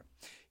with here.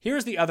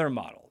 Here's the other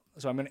model.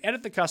 So I'm going to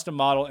edit the custom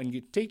model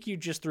and take you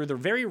just through the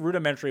very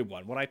rudimentary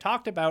one, what I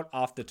talked about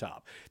off the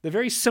top, the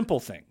very simple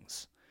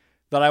things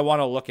that I want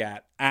to look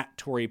at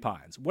Torrey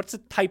Pines. What's the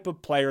type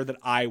of player that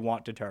I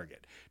want to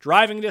target?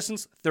 Driving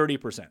distance,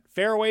 30%.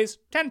 Fairways,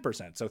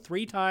 10%. So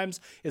 3 times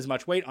as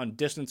much weight on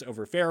distance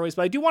over fairways.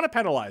 But I do want to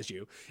penalize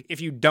you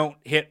if you don't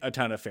hit a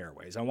ton of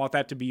fairways. I want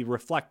that to be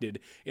reflected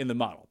in the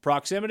model.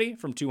 Proximity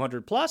from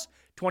 200 plus,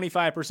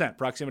 25%.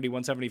 Proximity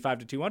 175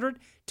 to 200,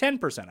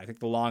 10%. I think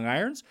the long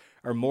irons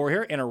are more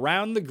here. And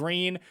around the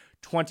green,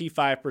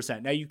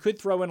 25%. Now, you could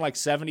throw in like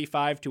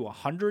 75 to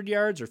 100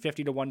 yards or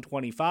 50 to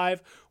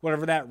 125,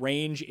 whatever that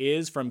range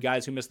is from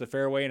guys who miss the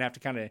fairway and have to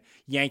kind of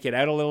yank it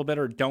out a little bit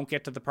or don't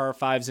get to the par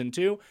 5s and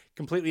 2.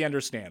 Completely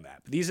understand that.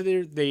 But these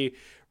are the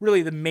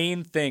really the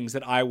main things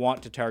that I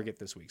want to target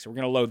this week. So we're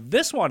going to load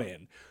this one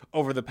in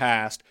over the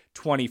past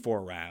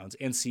 24 rounds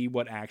and see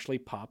what actually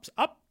pops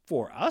up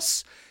for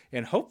us.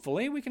 And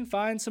hopefully we can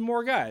find some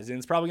more guys. And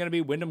it's probably going to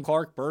be Wyndham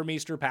Clark,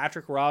 Burmeister,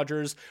 Patrick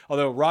Rogers,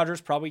 although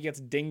Rogers probably gets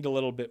dinged a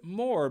little bit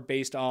more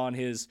based on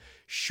his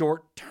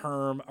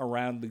short-term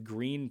around the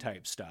green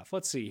type stuff.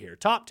 Let's see here.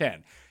 Top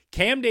 10.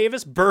 Cam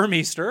Davis,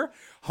 Burmeister,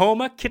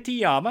 Homa,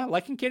 Kitayama,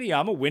 liking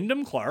Kitayama,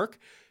 Wyndham Clark,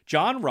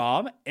 John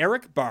Rahm,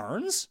 Eric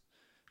Barnes.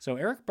 So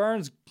Eric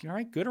Barnes, all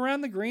right, good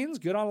around the greens,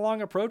 good on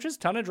long approaches,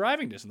 ton of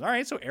driving distance. All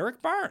right, so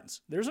Eric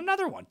Barnes. There's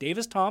another one.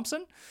 Davis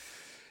Thompson,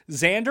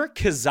 Xander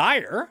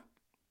Kazire,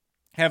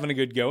 having a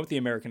good go at the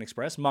American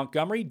Express.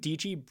 Montgomery,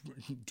 Dietrich,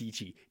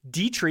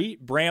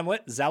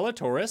 Bramlett,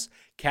 Zalatoris,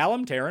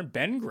 Callum Tarrant,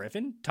 Ben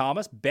Griffin,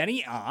 Thomas,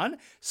 Benny On,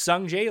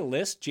 Sungjae,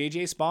 List,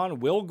 JJ Spawn,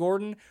 Will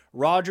Gordon,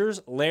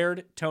 Rogers,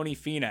 Laird, Tony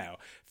Finau.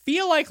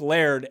 Feel like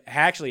Laird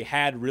actually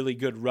had really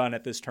good run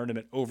at this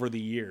tournament over the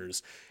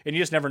years. And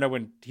you just never know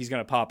when he's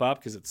going to pop up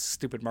because it's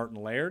stupid Martin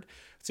Laird.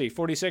 Let's see,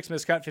 46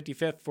 miscut,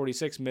 55th,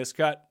 46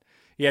 miscut.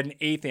 He had an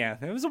 8th. Yeah,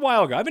 it was a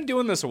while ago. I've been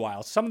doing this a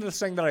while. Some of the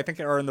things that I think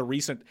are in the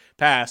recent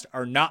past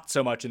are not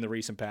so much in the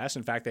recent past.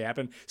 In fact, they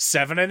happened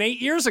 7 and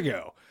 8 years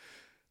ago.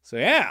 So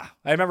yeah,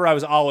 I remember I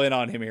was all in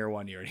on him here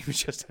one year, and he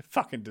was just a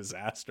fucking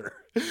disaster.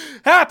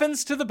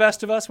 Happens to the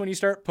best of us when you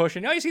start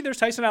pushing. Now you see there's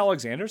Tyson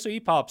Alexander, so he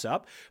pops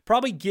up.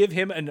 Probably give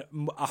him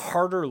a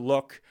harder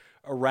look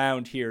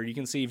around here. You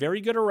can see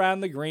very good around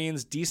the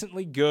greens,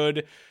 decently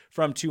good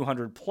from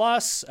 200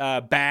 plus,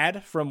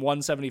 bad from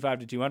 175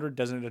 to 200,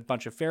 doesn't hit a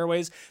bunch of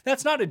fairways.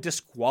 That's not a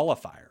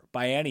disqualifier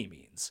by any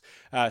means.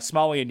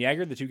 Smalley and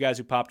Jaeger, the 2 guys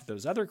who popped at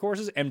those other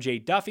courses.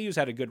 MJ Duffy, who's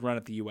had a good run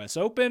at the U.S.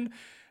 Open.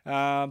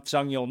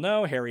 Sung you'll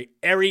know. Harry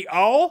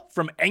O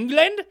from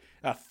England.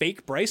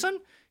 Fake Bryson.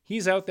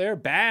 He's out there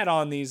bad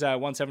on these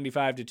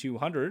 175 to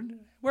 200.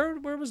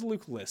 Where was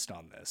Luke List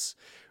on this?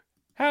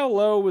 How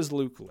low was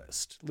Luke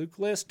List? Luke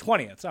List,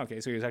 20th. Okay,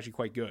 so he was actually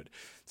quite good.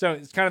 So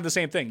it's kind of the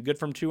same thing. Good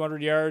from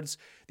 200 yards.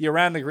 The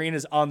around the green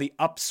is on the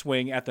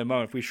upswing at the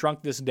moment. If we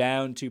shrunk this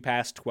down to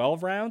past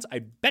 12 rounds, I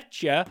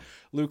bet you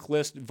Luke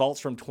List vaults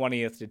from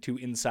 20th to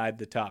inside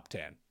the top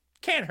 10.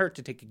 Can't hurt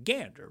to take a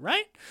gander,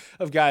 right?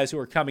 Of guys who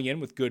are coming in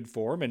with good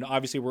form. And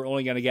obviously we're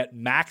only going to get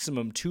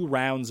maximum 2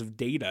 rounds of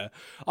data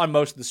on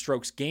most of the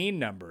strokes gain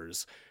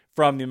numbers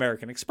from the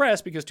American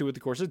Express because 2 of the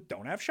courses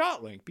don't have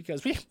ShotLink.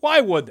 Because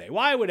why would they?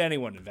 Why would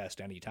anyone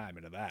invest any time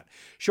into that?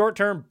 Short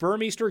term,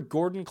 Burmeister,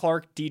 Gordon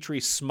Clark,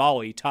 Dietrich,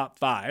 Smalley, top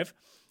 5.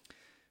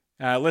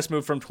 List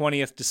moved from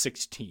 20th to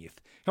 16th.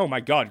 Oh my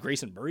God,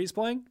 Grayson Murray's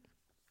playing?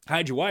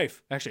 Hide your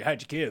wife. Actually,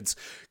 hide your kids.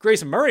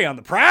 Grayson Murray on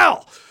the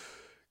prowl.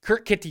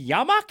 Kurt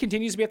Kitayama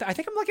continues to be I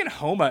think I'm looking at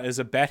Homa as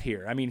a bet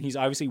here. I mean, he's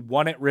obviously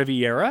won at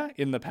Riviera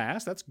in the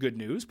past. That's good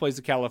news. Plays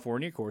the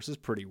California courses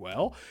pretty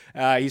well.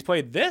 He's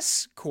played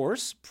this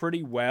course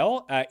pretty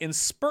well in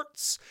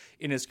spurts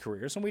in his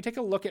career. So when we take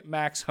a look at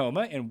Max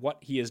Homa and what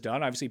he has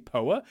done, obviously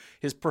POA,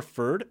 his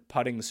preferred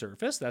putting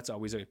surface. That's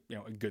always a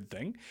good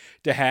thing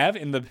to have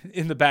in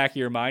the back of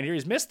your mind here.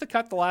 He's missed the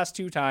cut the last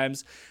 2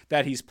 times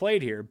that he's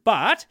played here,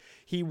 but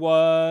he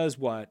was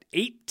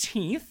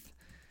 18th.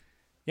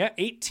 Yeah,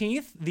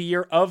 18th the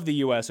year of the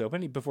U.S.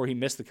 Open before he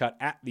missed the cut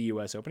at the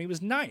U.S. Open. He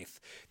was 9th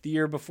the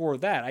year before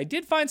that. I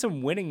did find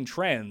some winning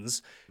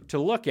trends to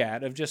look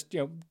at of just,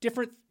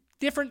 different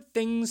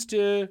things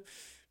to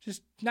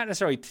just not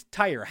necessarily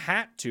tie your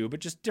hat to,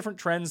 but just different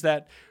trends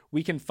that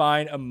we can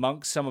find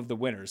amongst some of the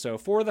winners. So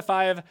 4 of the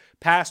 5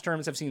 past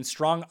tournaments have seen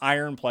strong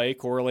iron play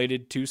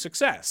correlated to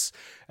success.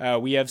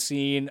 We have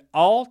seen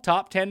all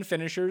top 10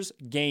 finishers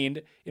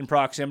gained in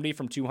proximity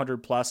from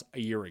 200 plus a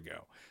year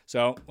ago.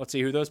 So let's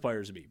see who those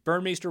players would be.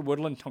 Burnmeister,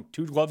 Woodland,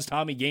 2 Gloves,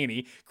 Tommy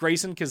Gainey,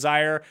 Grayson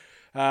Kazire,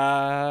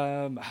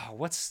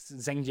 what's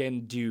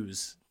Zhengjian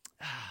Du's?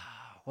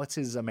 What's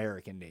his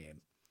American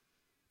name?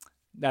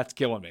 That's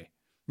killing me.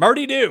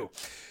 Marty Dew.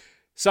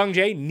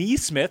 Sungjae,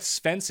 Neesmith,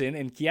 Svensson,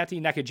 and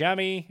Kiati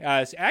Nakajami.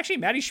 Actually,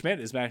 Matty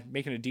Schmidt is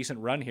making a decent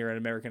run here at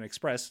American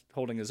Express,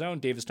 holding his own.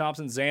 Davis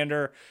Thompson,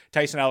 Xander,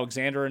 Tyson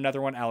Alexander, another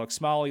one. Alex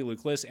Smalley,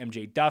 Luke Liss,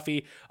 MJ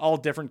Duffy. All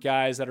different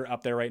guys that are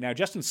up there right now.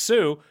 Justin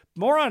Suh,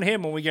 more on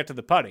him when we get to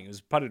the putting.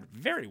 He's putted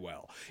very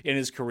well in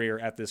his career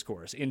at this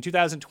course. In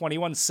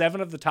 2021,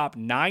 7 of the top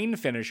 9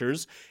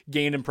 finishers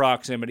gained in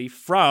proximity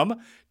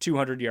from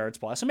 200 yards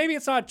plus. So maybe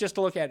it's not just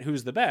to look at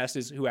who's the best,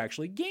 is who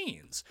actually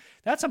gains.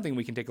 That's something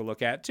we can take a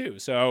look at too.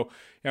 So,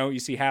 you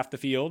see half the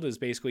field is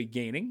basically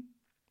gaining.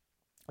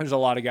 There's a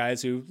lot of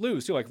guys who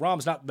lose too. Like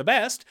Rahm's not the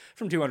best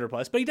from 200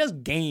 plus, but he does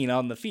gain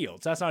on the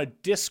field. So that's not a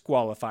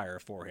disqualifier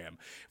for him.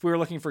 If we were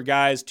looking for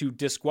guys to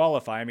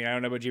disqualify, I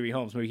don't know about Jimmy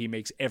Holmes. Maybe he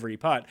makes every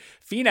putt.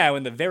 Finau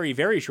in the very,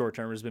 very short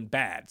term has been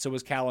bad. So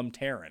was Callum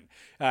Tarrant.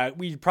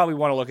 We probably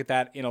want to look at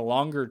that in a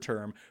longer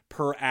term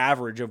per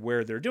average of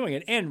where they're doing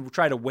it and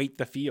try to weight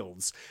the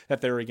fields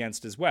that they're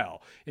against as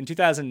well. In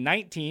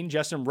 2019,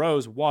 Justin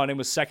Rose won and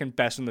was second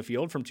best in the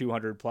field from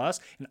 200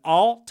 plus, and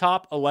all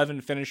top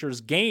 11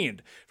 finishers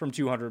gained from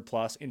 200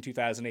 plus in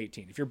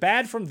 2018. If you're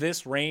bad from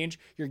this range,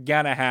 you're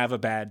gonna have a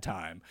bad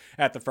time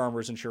at the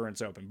Farmers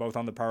Insurance Open, both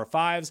on the par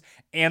 5s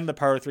and the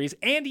par 3s,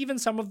 and even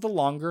some of the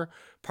longer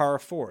par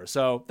 4s.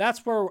 So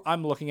that's where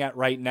I'm looking at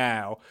right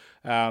now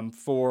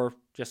for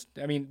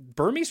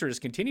Burnmeister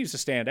just continues to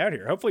stand out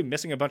here. Hopefully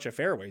missing a bunch of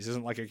fairways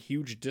isn't like a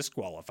huge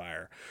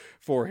disqualifier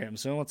for him.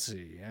 So let's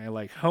see. I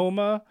like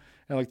Homa.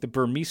 I like the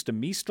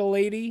Burmista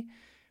lady.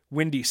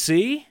 Windy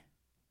C.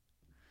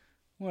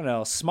 What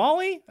else?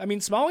 Smalley?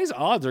 Smalley's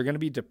odds are going to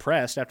be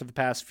depressed after the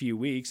past few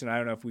weeks, and I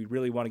don't know if we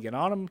really want to get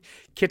on him.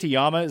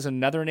 Kitayama is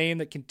another name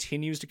that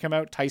continues to come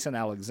out. Tyson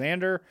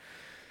Alexander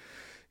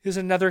is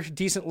another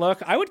decent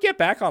look. I would get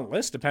back on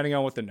Liss depending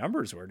on what the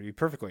numbers were, to be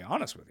perfectly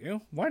honest with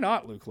you. Why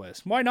not Luke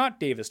Liss? Why not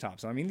Davis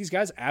Thompson? These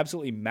guys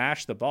absolutely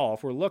mash the ball.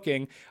 If we're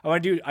looking, I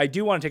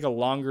do want to take a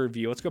longer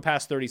view. Let's go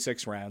past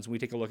 36 rounds and we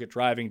take a look at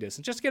driving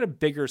distance, just to get a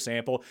bigger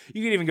sample.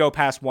 You can even go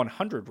past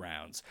 100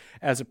 rounds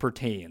as it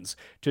pertains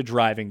to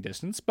driving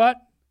distance, but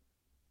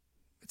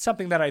it's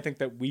something that I think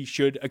that we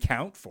should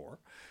account for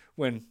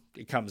when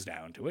it comes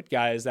down to it,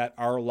 guys that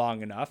are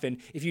long enough.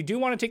 And if you do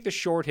want to take the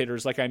short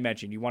hitters, like I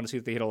mentioned, you want to see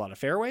if they hit a lot of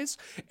fairways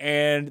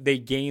and they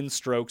gain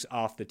strokes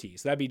off the tee.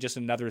 So that'd be just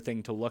another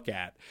thing to look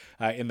at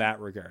in that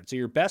regard. So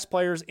your best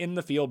players in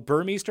the field: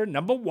 Burmeister,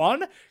 number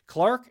 1,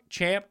 Clark,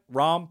 Champ,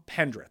 Rahm,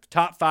 Pendrith.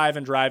 Top 5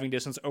 in driving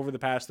distance over the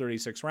past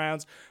 36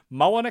 rounds.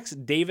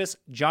 Mullenix, Davis,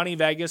 Johnny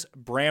Vegas,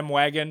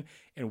 Bramwagon,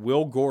 and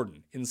Will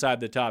Gordon inside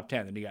the top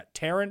 10. Then you got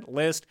Tarrant,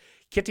 List,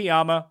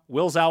 Kitayama,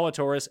 Will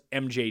Zalatoris,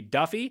 MJ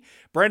Duffy.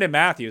 Brandon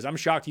Matthews, I'm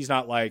shocked he's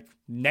not like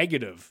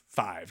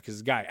 -5 because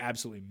the guy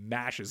absolutely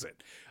mashes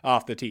it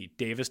off the tee.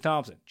 Davis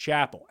Thompson,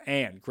 Chappell,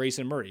 and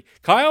Grayson Murray.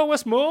 Kyle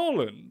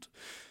Westmoreland.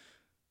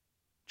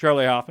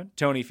 Charlie Hoffman,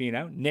 Tony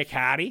Finau, Nick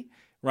Hattie,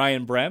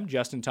 Ryan Brem,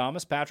 Justin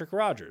Thomas, Patrick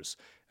Rogers.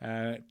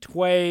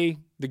 Tway,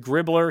 the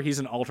Gribbler, he's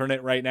an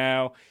alternate right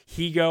now.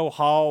 Higo,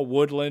 Hall,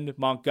 Woodland,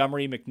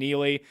 Montgomery,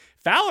 McNeely.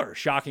 Fowler,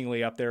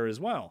 shockingly up there as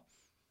well.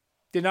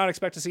 Did not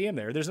expect to see him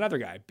there. There's another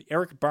guy,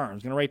 Eric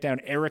Barnes. Going to write down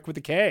Eric with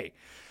a K.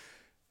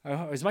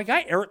 Is my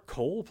guy Eric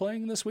Cole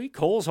playing this week?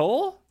 Cole's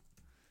Hole?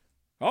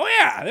 Oh,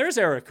 yeah, there's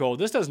Eric Cole.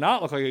 This does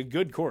not look like a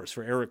good course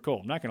for Eric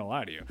Cole. I'm not going to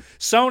lie to you.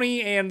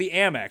 Sony and the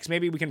Amex.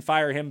 Maybe we can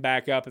fire him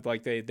back up at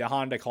like the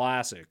Honda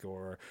Classic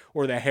or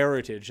the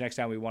Heritage next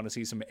time we want to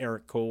see some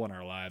Eric Cole in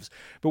our lives.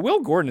 But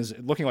Will Gordon is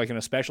looking like an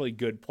especially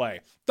good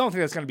play. Don't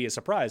think that's going to be a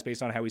surprise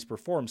based on how he's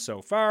performed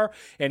so far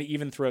and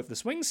even throughout the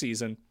swing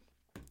season.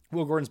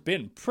 Will Gordon's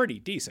been pretty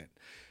decent.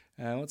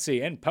 Let's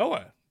see. And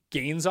POA.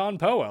 Gains on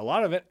POA. A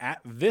lot of it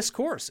at this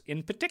course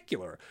in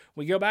particular.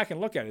 We go back and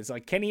look at it. It's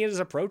like, can he hit his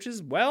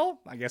approaches? Well,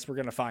 I guess we're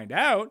going to find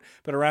out.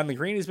 But around the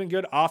green, he's been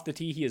good. Off the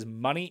tee, he is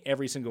money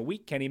every single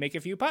week. Can he make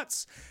a few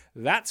putts?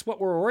 That's what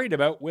we're worried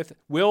about with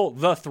Will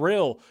the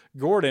Thrill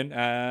Gordon.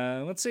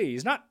 Let's see.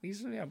 He's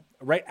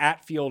right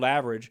at field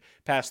average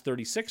past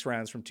 36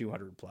 rounds from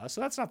 200 plus.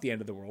 So that's not the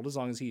end of the world as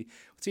long as let's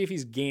see if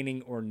he's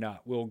gaining or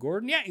not. Will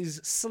Gordon, yeah,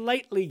 he's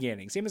slightly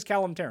gaining. Same as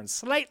Callum Tarrant,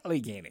 slightly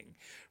gaining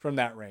from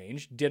that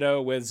range.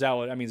 Ditto with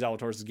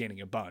Zalatoris is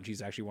gaining a bunch.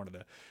 He's actually one of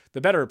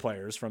the better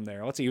players from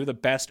there. Let's see who the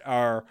best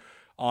are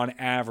on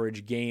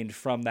average gained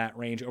from that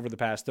range over the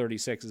past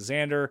 36.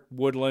 Xander,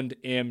 Woodland,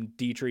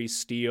 Dietrich,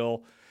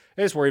 Steele.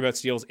 I just worry about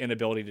Steele's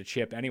inability to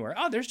chip anywhere.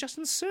 Oh, there's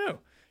Justin Sue.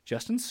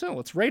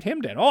 Let's rate him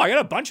down. Oh, I got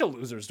a bunch of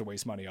losers to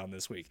waste money on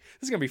this week.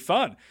 This is going to be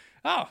fun.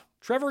 Oh,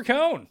 Trevor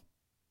Cone.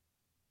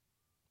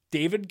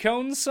 David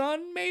Cone's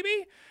son,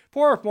 maybe?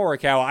 Poor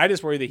Morikawa. I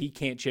just worry that he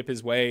can't chip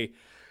his way.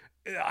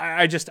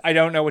 I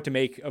don't know what to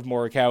make of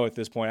Morikawa at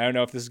this point. I don't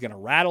know if this is going to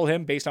rattle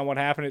him based on what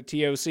happened at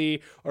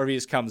TOC or if he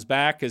just comes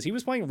back, because he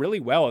was playing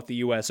really well at the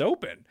U.S.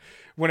 Open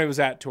when it was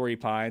at Torrey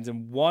Pines,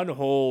 and one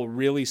hole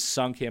really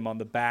sunk him on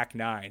the back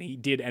nine. He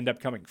did end up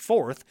coming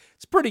fourth.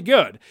 It's pretty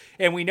good.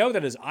 And we know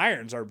that his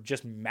irons are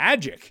just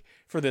magic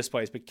for this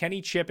place, but can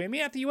he chip? I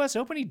mean, at the U.S.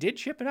 Open, he did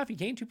chip enough. He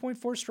gained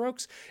 2.4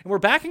 strokes, and we're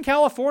back in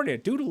California.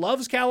 Dude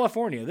loves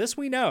California. This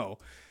we know.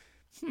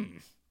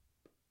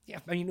 Yeah,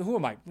 I mean, who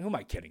am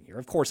I kidding here?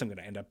 Of course I'm going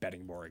to end up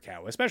betting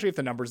Morikawa, especially if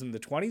the number's in the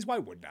 20s. Why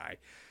wouldn't I?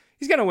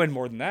 He's going to win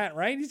more than that,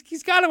 right?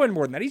 He's got to win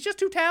more than that. He's just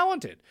too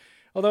talented.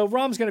 Although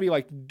Rahm's going to be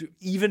like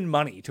even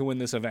money to win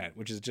this event,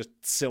 which is just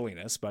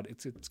silliness, but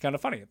it's kind of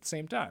funny at the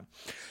same time.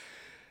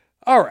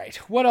 All right,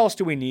 what else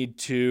do we need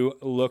to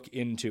look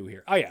into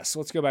here? Oh, yes,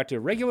 let's go back to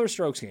regular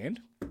strokes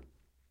gained,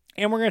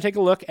 and we're going to take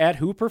a look at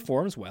who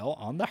performs well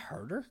on the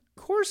harder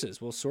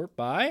courses. We'll sort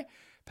by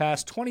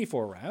past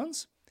 24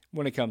 rounds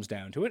when it comes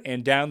down to it.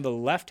 And down the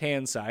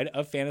left-hand side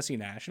of Fantasy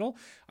National,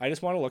 I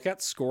just want to look at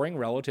scoring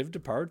relative to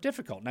par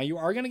difficult. Now, you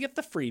are going to get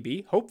the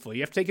freebie. Hopefully,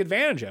 you have to take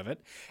advantage of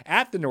it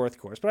at the North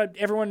Course. But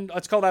everyone,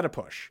 let's call that a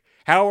push.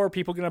 How are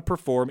people going to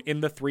perform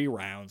in the 3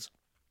 rounds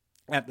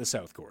at the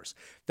South Course?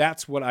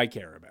 That's what I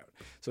care about.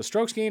 So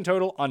strokes gained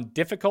total on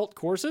difficult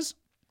courses.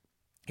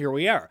 Here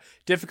we are.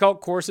 Difficult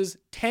courses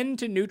tend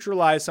to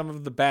neutralize some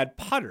of the bad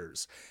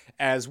putters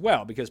as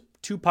well, because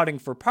 2 putting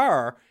for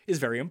par is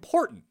very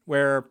important,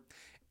 where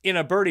in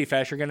a birdie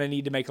fest, you're going to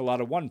need to make a lot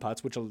of 1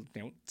 putts, which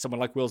someone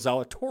like Will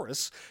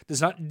Zalatoris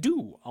does not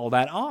do all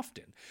that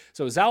often.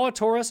 So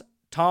Zalatoris,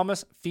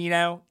 Thomas,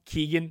 Finau,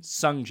 Keegan,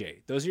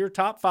 Sungjae. Those are your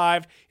top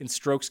 5 in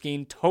strokes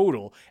gained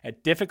total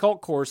at difficult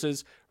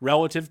courses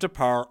relative to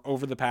par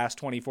over the past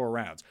 24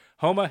 rounds.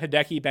 Homa,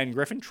 Hideki, Ben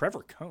Griffin,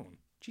 Trevor Cone.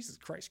 Jesus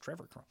Christ,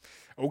 Trevor Cone.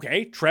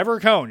 Okay,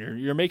 Trevor Cone.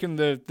 You're making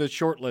the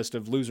short list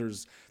of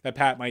losers that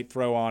Pat might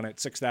throw on at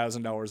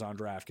 $6,000 on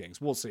DraftKings.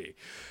 We'll see.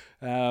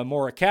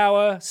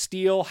 Morikawa,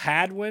 Steele,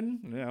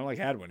 Hadwin. I like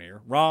Hadwin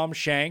here. Rahm,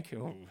 Shank.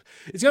 Ooh.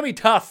 It's going to be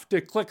tough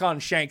to click on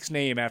Shank's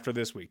name after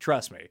this week.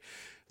 Trust me.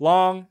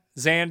 Long,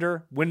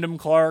 Xander, Wyndham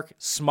Clark,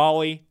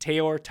 Smalley,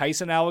 Taylor,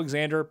 Tyson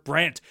Alexander,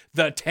 Brent,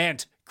 the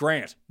Tent,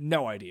 Grant.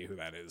 No idea who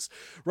that is.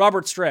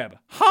 Robert Streb.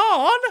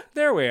 Hahn.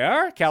 There we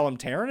are. Callum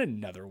Tarrant,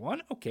 another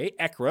one. Okay,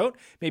 Eckroat.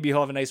 Maybe he'll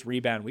have a nice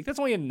rebound week. That's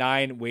only a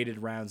 9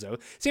 weighted rounds, though.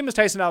 Same as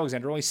Tyson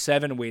Alexander, only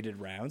 7 weighted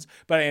rounds.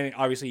 But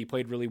obviously he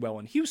played really well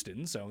in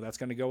Houston, so that's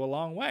going to go a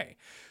long way.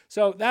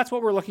 So that's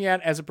what we're looking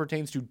at as it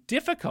pertains to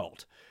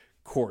difficult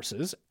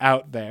courses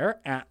out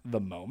there at the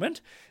moment.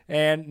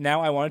 And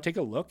now I want to take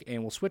a look,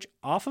 and we'll switch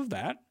off of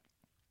that.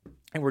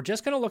 And we're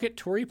just going to look at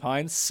Torrey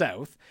Pines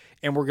South,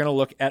 and we're going to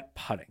look at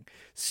putting.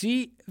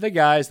 See the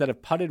guys that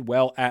have putted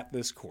well at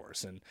this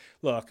course. And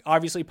look,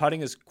 obviously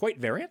putting is quite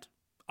variant.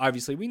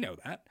 Obviously, we know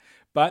that.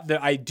 But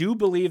I do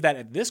believe that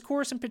at this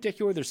course in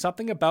particular, there's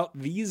something about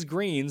these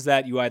greens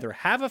that you either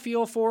have a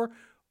feel for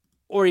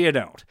or you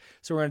don't.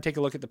 So we're going to take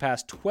a look at the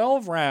past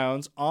 12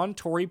 rounds on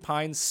Torrey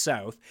Pines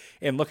South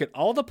and look at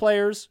all the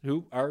players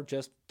who are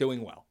just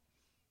doing well.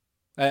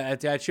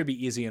 That should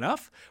be easy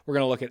enough. We're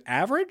going to look at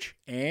average,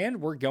 and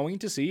we're going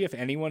to see if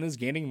anyone is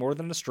gaining more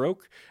than a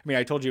stroke. I mean,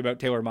 I told you about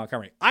Taylor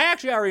Montgomery. I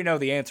actually already know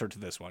the answer to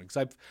this one because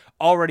I've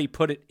already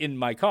put it in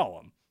my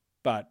column.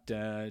 But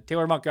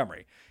Taylor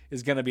Montgomery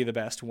is going to be the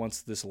best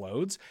once this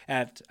loads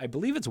at, I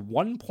believe it's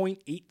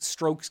 1.8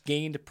 strokes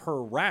gained per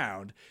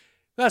round.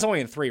 That's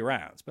only in 3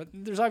 rounds, but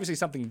there's obviously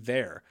something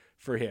there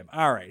for him.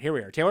 All right, here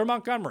we are. Taylor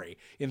Montgomery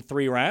in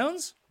 3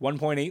 rounds,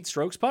 1.8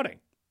 strokes putting.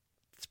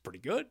 It's pretty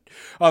good.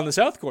 On the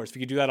South Course, if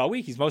you could do that all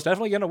week, he's most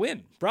definitely going to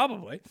win,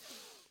 probably.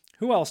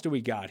 Who else do we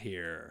got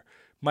here?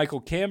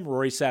 Michael Kim,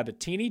 Rory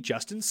Sabatini,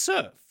 Justin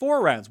Suh,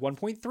 4 rounds,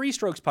 1.3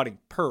 strokes putting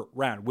per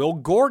round. Will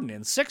Gordon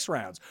in 6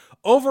 rounds,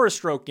 over a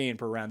stroke gain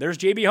per round. There's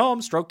JB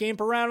Holmes, stroke gain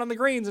per round on the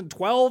greens in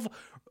 12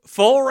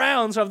 full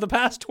rounds of the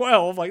past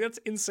 12. Like, that's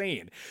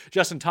insane.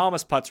 Justin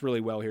Thomas putts really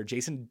well here.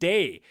 Jason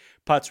Day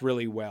putts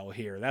really well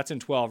here. That's in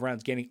 12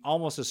 rounds, gaining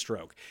almost a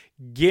stroke.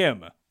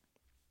 Gim,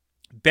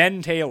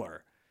 Ben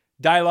Taylor,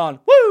 Dylon,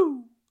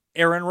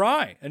 Aaron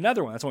Rye,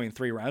 another one. That's only in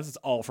 3 rounds. It's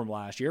all from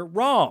last year.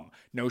 Rahm,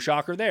 no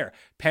shocker there.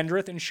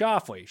 Pendrith and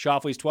Schauffele.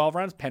 Schauffele's 12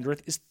 rounds.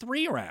 Pendrith is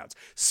 3 rounds.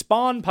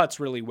 Spawn putts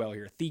really well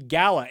here.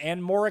 Theegala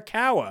and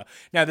Morikawa.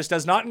 Now, this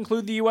does not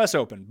include the U.S.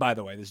 Open, by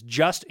the way. This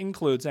just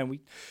includes, and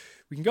we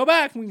can go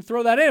back and we can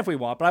throw that in if we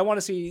want, but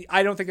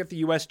I don't think that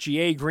the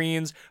USGA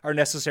greens are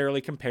necessarily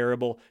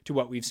comparable to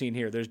what we've seen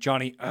here. There's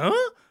Johnny,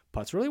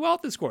 putts really well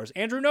at this course.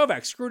 Andrew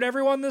Novak screwed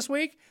everyone this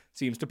week.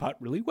 Seems to putt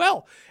really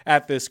well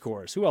at this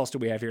course. Who else do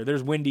we have here?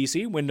 There's Windy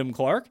C, Wyndham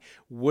Clark.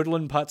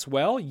 Woodland putts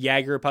well.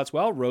 Jagger putts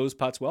well. Rose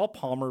putts well.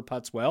 Palmer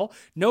putts well.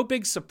 No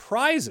big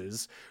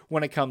surprises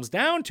when it comes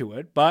down to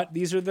it, but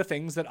these are the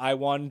things that I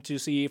wanted to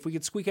see if we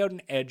could squeak out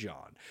an edge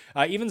on.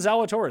 Even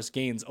Zalatoris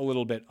gains a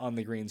little bit on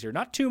the greens here.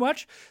 Not too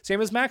much.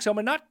 Same as Max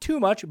Homa. Not too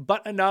much,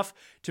 but enough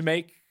to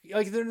make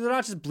they're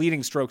not just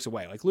bleeding strokes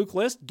away. Like Luke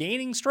List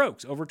gaining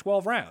strokes over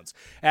 12 rounds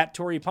at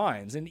Torrey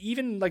Pines. And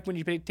even like when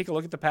you take a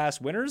look at the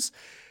past winners,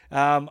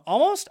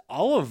 almost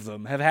all of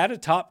them have had a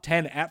top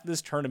 10 at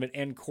this tournament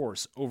and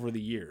course over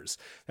the years.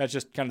 That's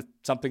just kind of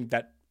something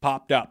that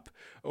popped up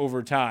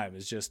over time.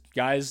 Is just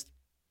guys,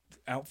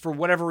 for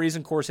whatever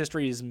reason, course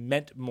history has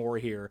meant more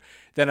here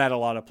than at a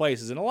lot of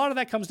places. And a lot of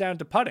that comes down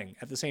to putting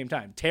at the same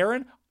time.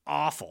 Taryn,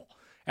 awful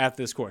at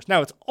this course.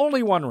 Now, it's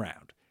only 1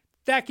 round.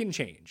 That can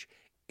change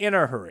in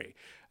a hurry.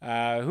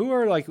 Who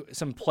are like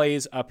some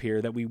plays up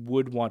here that we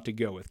would want to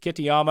go with?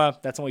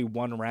 Kitayama, that's only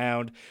 1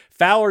 round.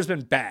 Fowler's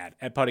been bad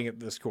at putting at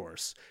this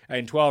course.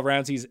 In 12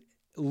 rounds, he's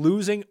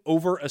losing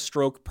over a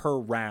stroke per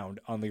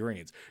round on the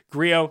greens.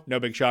 Griot, no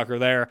big shocker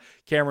there.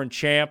 Cameron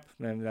Champ,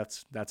 and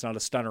that's not a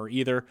stunner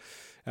either.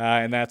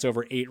 And that's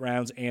over 8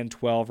 rounds and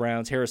 12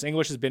 rounds. Harris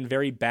English has been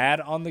very bad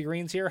on the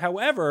greens here.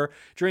 However,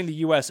 during the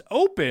U.S.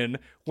 Open,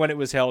 when it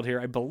was held here,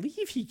 I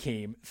believe he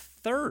came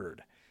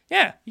 3rd.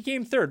 Yeah, he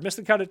came 3rd, missed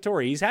the cut at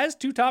Torrey. He has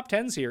 2 top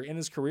 10s here in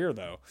his career,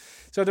 though.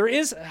 So there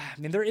is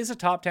a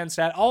top 10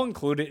 stat. I'll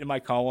include it in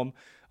my column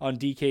on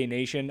DK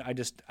Nation.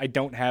 I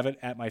don't have it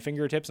at my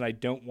fingertips, and I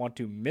don't want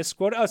to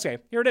misquote it. Okay,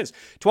 here it is.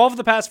 12 of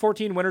the past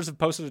 14 winners have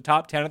posted a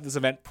top 10 at this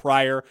event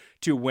prior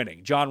to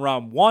winning. Jon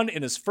Rahm won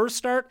in his first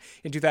start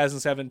in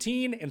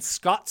 2017, and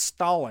Scott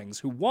Stallings,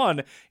 who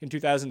won in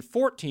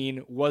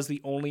 2014, was the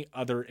only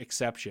other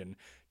exception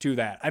to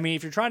that. I mean,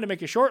 if you're trying to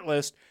make a short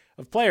list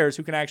of players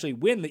who can actually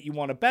win that you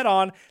want to bet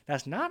on,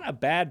 that's not a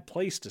bad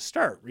place to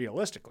start,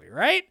 realistically,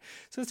 right?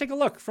 So let's take a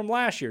look from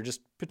last year,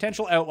 just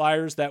potential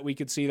outliers that we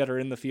could see that are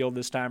in the field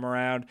this time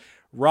around.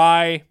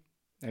 Rye,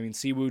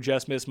 Siwoo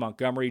just missed,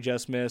 Montgomery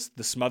just missed,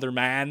 the Smother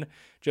Man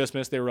just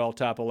missed. They were all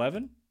top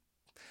 11.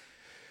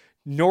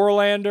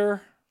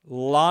 Norlander,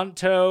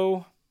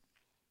 Lanto,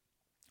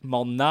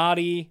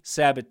 Malnati,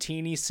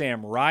 Sabatini,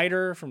 Sam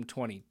Ryder from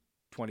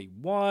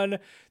 2021. The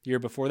year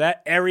before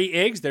that, Ari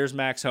Iggs, there's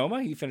Max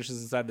Homa. He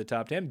finishes inside the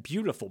top 10.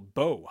 Beautiful.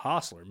 Bo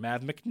Hostler.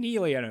 Matt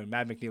McNeely. I know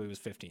Matt McNeely was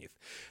 15th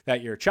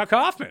that year. Chuck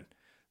Hoffman.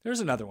 There's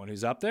another one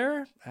who's up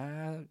there.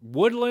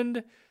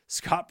 Woodland.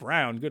 Scott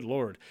Brown, good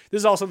Lord. This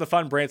is also the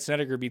fun Brandt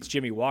Snedeker beats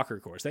Jimmy Walker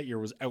course. That year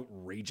was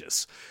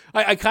outrageous.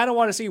 I kind of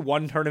want to see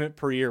one tournament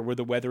per year where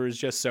the weather is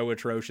just so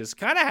atrocious.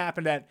 Kind of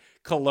happened at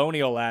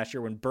Colonial last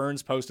year when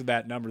Burns posted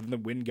that number, then the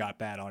wind got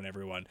bad on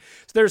everyone.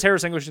 So there's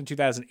Harris English in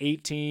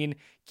 2018,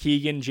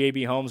 Keegan,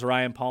 JB Holmes,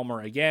 Ryan Palmer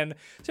again.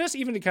 So just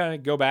even to kind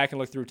of go back and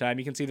look through time,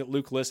 you can see that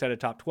Luke List had a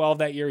top 12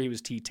 that year. He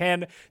was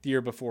T10 the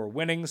year before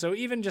winning. So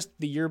even just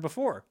the year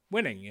before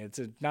winning, it's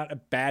not a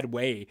bad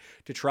way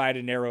to try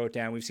to narrow it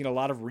down. We've seen a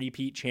lot of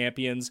repeat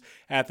champions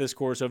at this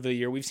course over the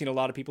year. We've seen a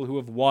lot of people who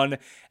have won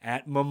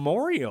at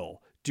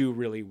Memorial do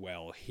really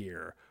well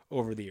here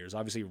over the years.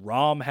 Obviously,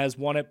 Rahm has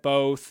won at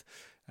both.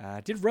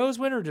 Did Rose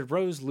win or did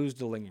Rose lose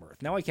to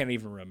Lingmerth? Now I can't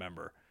even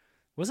remember.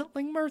 Was it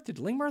Lingmerth? Did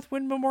Lingmerth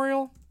win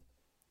Memorial?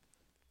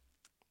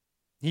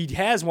 He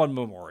has won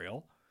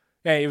Memorial.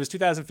 Yeah, it was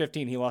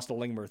 2015. He lost to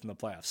Lingmerth in the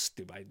playoffs.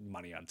 Stupid. I had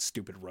money on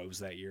stupid Rose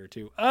that year,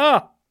 too.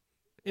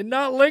 And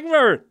not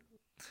Lingmerth.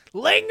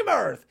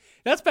 Lingmerth!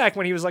 That's back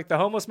when he was like the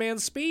homeless man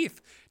Spieth.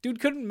 Dude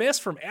couldn't miss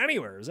from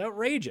anywhere. It was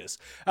outrageous.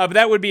 But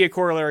that would be a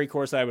corollary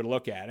course I would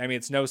look at. I mean,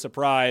 it's no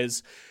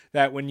surprise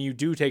that when you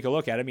do take a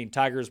look at it, I mean,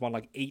 Tiger's won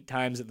like 8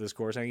 times at this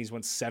course. I think he's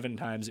won 7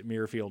 times at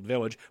Muirfield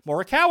Village.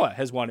 Morikawa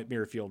has won at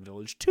Muirfield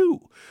Village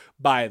too,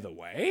 by the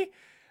way.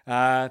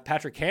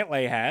 Patrick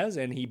Cantlay has,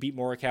 and he beat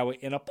Morikawa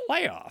in a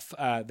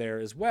playoff there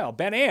as well.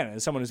 Ben An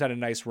is someone who's had a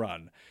nice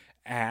run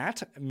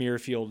at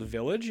Muirfield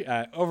Village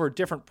over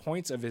different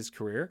points of his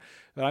career.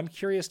 But I'm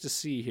curious to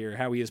see here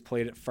how he has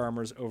played at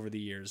Farmers over the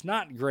years.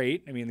 Not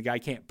great. I mean, the guy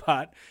can't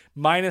putt.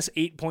 Minus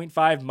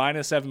 8.5,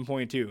 minus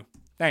 7.2.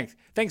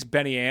 Thanks,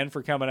 Benny Ann,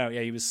 for coming out.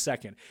 Yeah, he was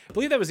second. I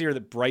believe that was the year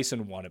that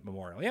Bryson won at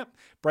Memorial. Yep.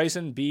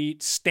 Bryson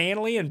beat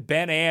Stanley and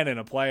Ben Ann in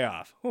a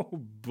playoff. Oh,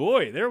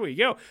 boy. There we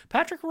go.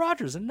 Patrick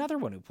Rogers, another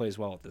one who plays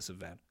well at this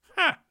event.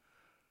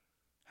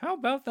 How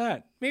about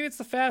that? Maybe it's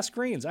the fast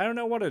greens. I don't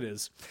know what it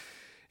is.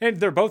 And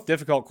they're both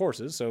difficult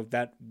courses, so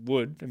that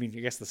would, I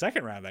guess the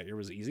second round that year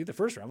was easy. The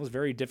first round was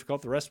very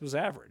difficult. The rest was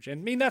average.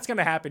 And that's going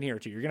to happen here,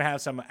 too. You're going to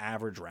have some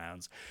average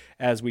rounds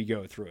as we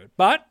go through it.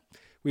 But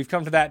we've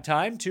come to that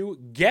time to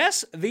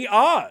guess the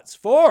odds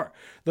for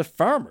the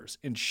Farmers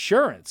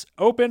Insurance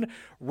Open.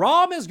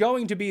 Rahm is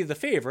going to be the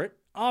favorite,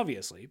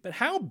 obviously, but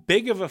how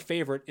big of a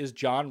favorite is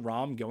Jon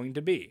Rahm going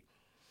to be?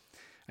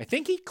 I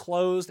think he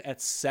closed at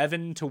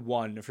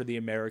 7-1 for the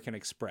American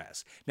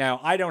Express. Now,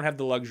 I don't have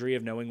the luxury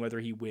of knowing whether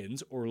he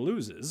wins or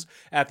loses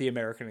at the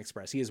American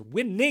Express. He is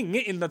winning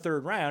in the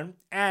third round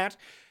at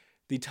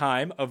the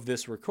time of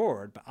this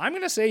record, but I'm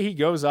going to say he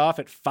goes off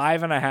at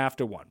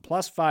 5.5-1,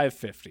 plus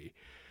 550.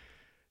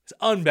 It's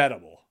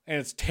unbettable,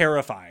 and it's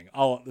terrifying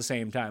all at the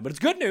same time, but it's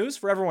good news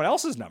for everyone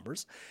else's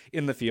numbers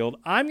in the field.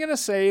 I'm going to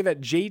say that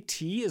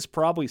JT is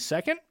probably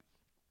second.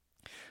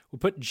 We'll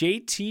put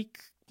JT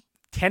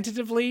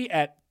tentatively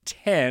at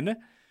 10.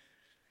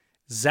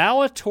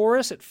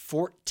 Zalatoris at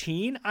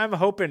 14. I'm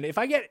hoping if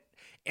I get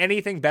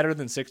anything better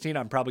than 16,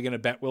 I'm probably going to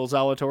bet Will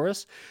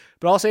Zalatoris.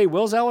 But I'll say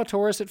Will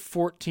Zalatoris at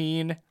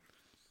 14.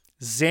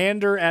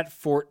 Xander at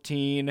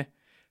 14.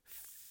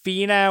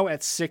 Finau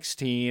at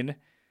 16.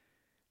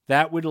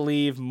 That would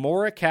leave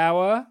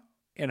Morikawa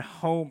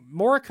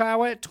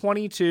at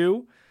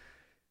 22.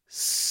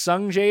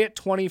 Sungjae at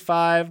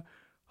 25.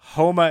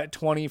 Homa at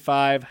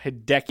 25.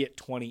 Hideki at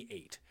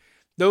 28.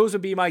 Those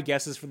would be my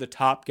guesses for the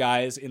top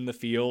guys in the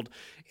field,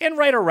 and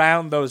right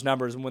around those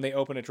numbers. And when they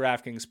open at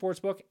DraftKings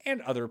Sportsbook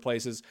and other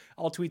places,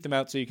 I'll tweet them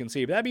out so you can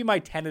see. But that'd be my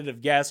tentative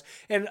guess.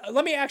 And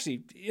let me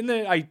actually,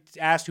 I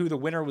asked who the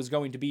winner was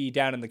going to be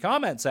down in the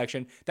comment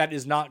section. That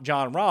is not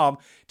Jon Rahm.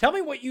 Tell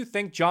me what you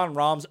think Jon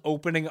Rahm's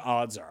opening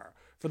odds are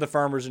for the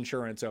Farmers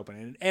Insurance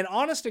Open. And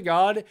honest to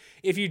God,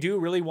 if you do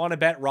really want to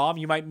bet Rahm,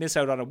 you might miss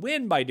out on a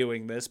win by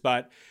doing this,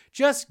 but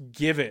just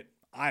give it,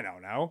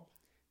 9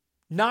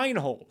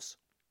 holes.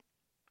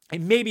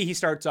 And maybe he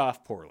starts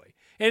off poorly.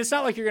 And it's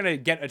not like you're going to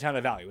get a ton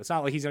of value. It's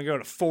not like he's going to go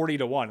to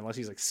 40-1 unless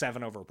he's like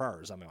 7 over par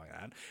or something like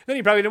that. Then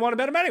you probably didn't want to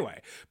bet him anyway.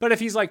 But if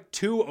he's like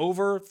 2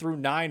 over through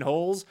 9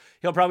 holes,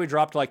 he'll probably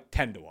drop to like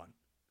 10-1,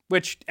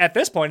 which at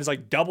this point is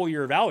like double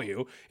your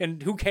value.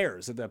 And who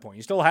cares at that point?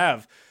 You still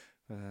have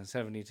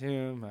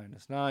 72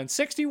 minus 9,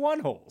 61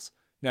 holes.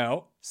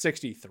 No,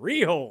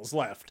 63 holes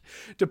left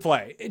to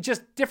play.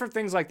 Just different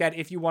things like that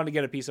if you want to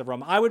get a piece of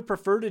Rahm. I would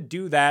prefer to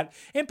do that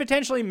and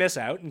potentially miss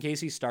out in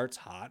case he starts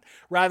hot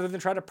rather than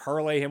try to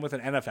parlay him with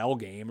an NFL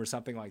game or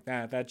something like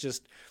that. That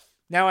just,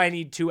 now I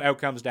need 2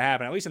 outcomes to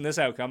happen. At least in this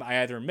outcome,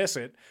 I either miss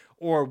it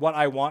or what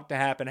I want to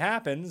happen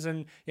happens.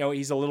 And,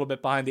 he's a little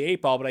bit behind the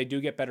 8 ball, but I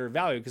do get better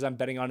value because I'm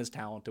betting on his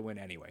talent to win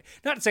anyway.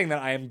 Not saying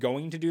that I am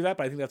going to do that,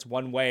 but I think that's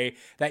one way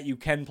that you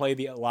can play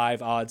the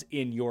live odds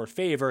in your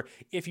favor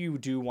if you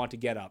do want to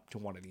get up to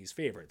one of these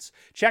favorites.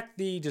 Check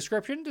the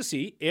description to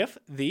see if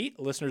the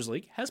Listeners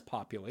League has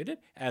populated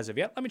as of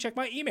yet. Let me check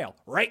my email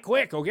right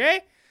quick,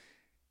 okay?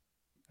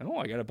 Oh,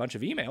 I got a bunch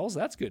of emails.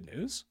 That's good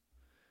news.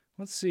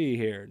 Let's see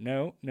here.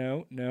 No.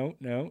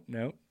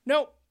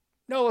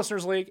 No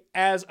Listeners League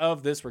as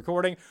of this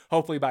recording.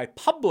 Hopefully by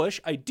publish,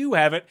 I do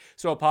have it,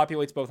 so it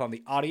populates both on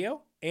the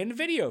audio and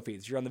video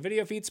feeds. If you're on the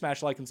video feed,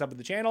 smash like and sub to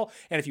the channel.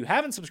 And if you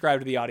haven't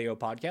subscribed to the audio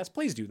podcast,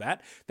 please do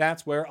that.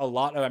 That's where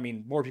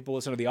more people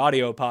listen to the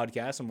audio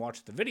podcast and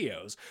watch the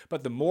videos.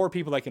 But the more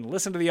people that can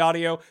listen to the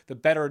audio, the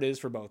better it is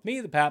for both me,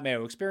 the Pat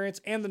Mayo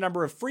Experience, and the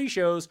number of free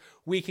shows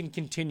we can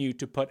continue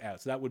to put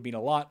out. So that would mean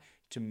a lot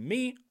to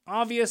me,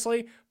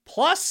 obviously.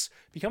 Plus,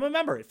 become a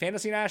member at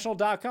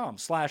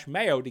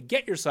fantasynational.com/Mayo to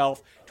get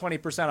yourself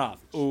 20%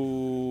 off.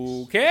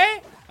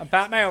 Okay? I'm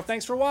Pat Mayo.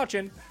 Thanks for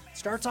watching.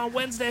 Starts on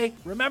Wednesday.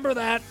 Remember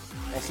that.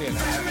 I'll see you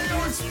next time.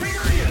 Mayo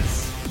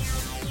Experience!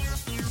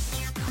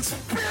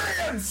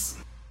 Experience!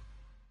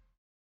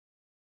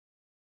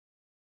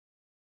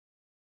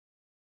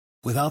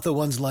 Without the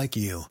ones like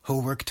you,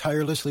 who work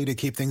tirelessly to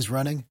keep things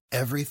running,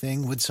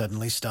 everything would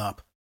suddenly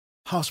stop.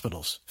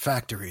 Hospitals,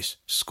 factories,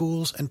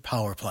 schools, and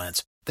power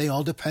plants, they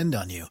all depend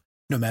on you.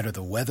 No matter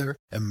the weather,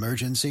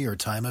 emergency, or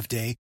time of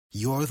day,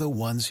 you're the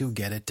ones who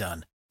get it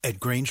done. At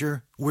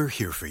Grainger, we're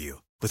here for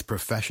you with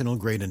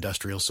professional-grade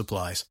industrial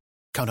supplies.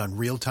 Count on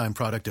real-time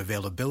product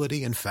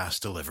availability and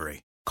fast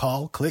delivery.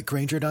 Call, click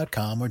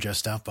Grainger.com, or just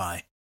stop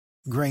by.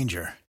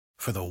 Grainger,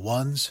 for the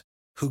ones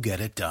who get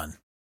it done.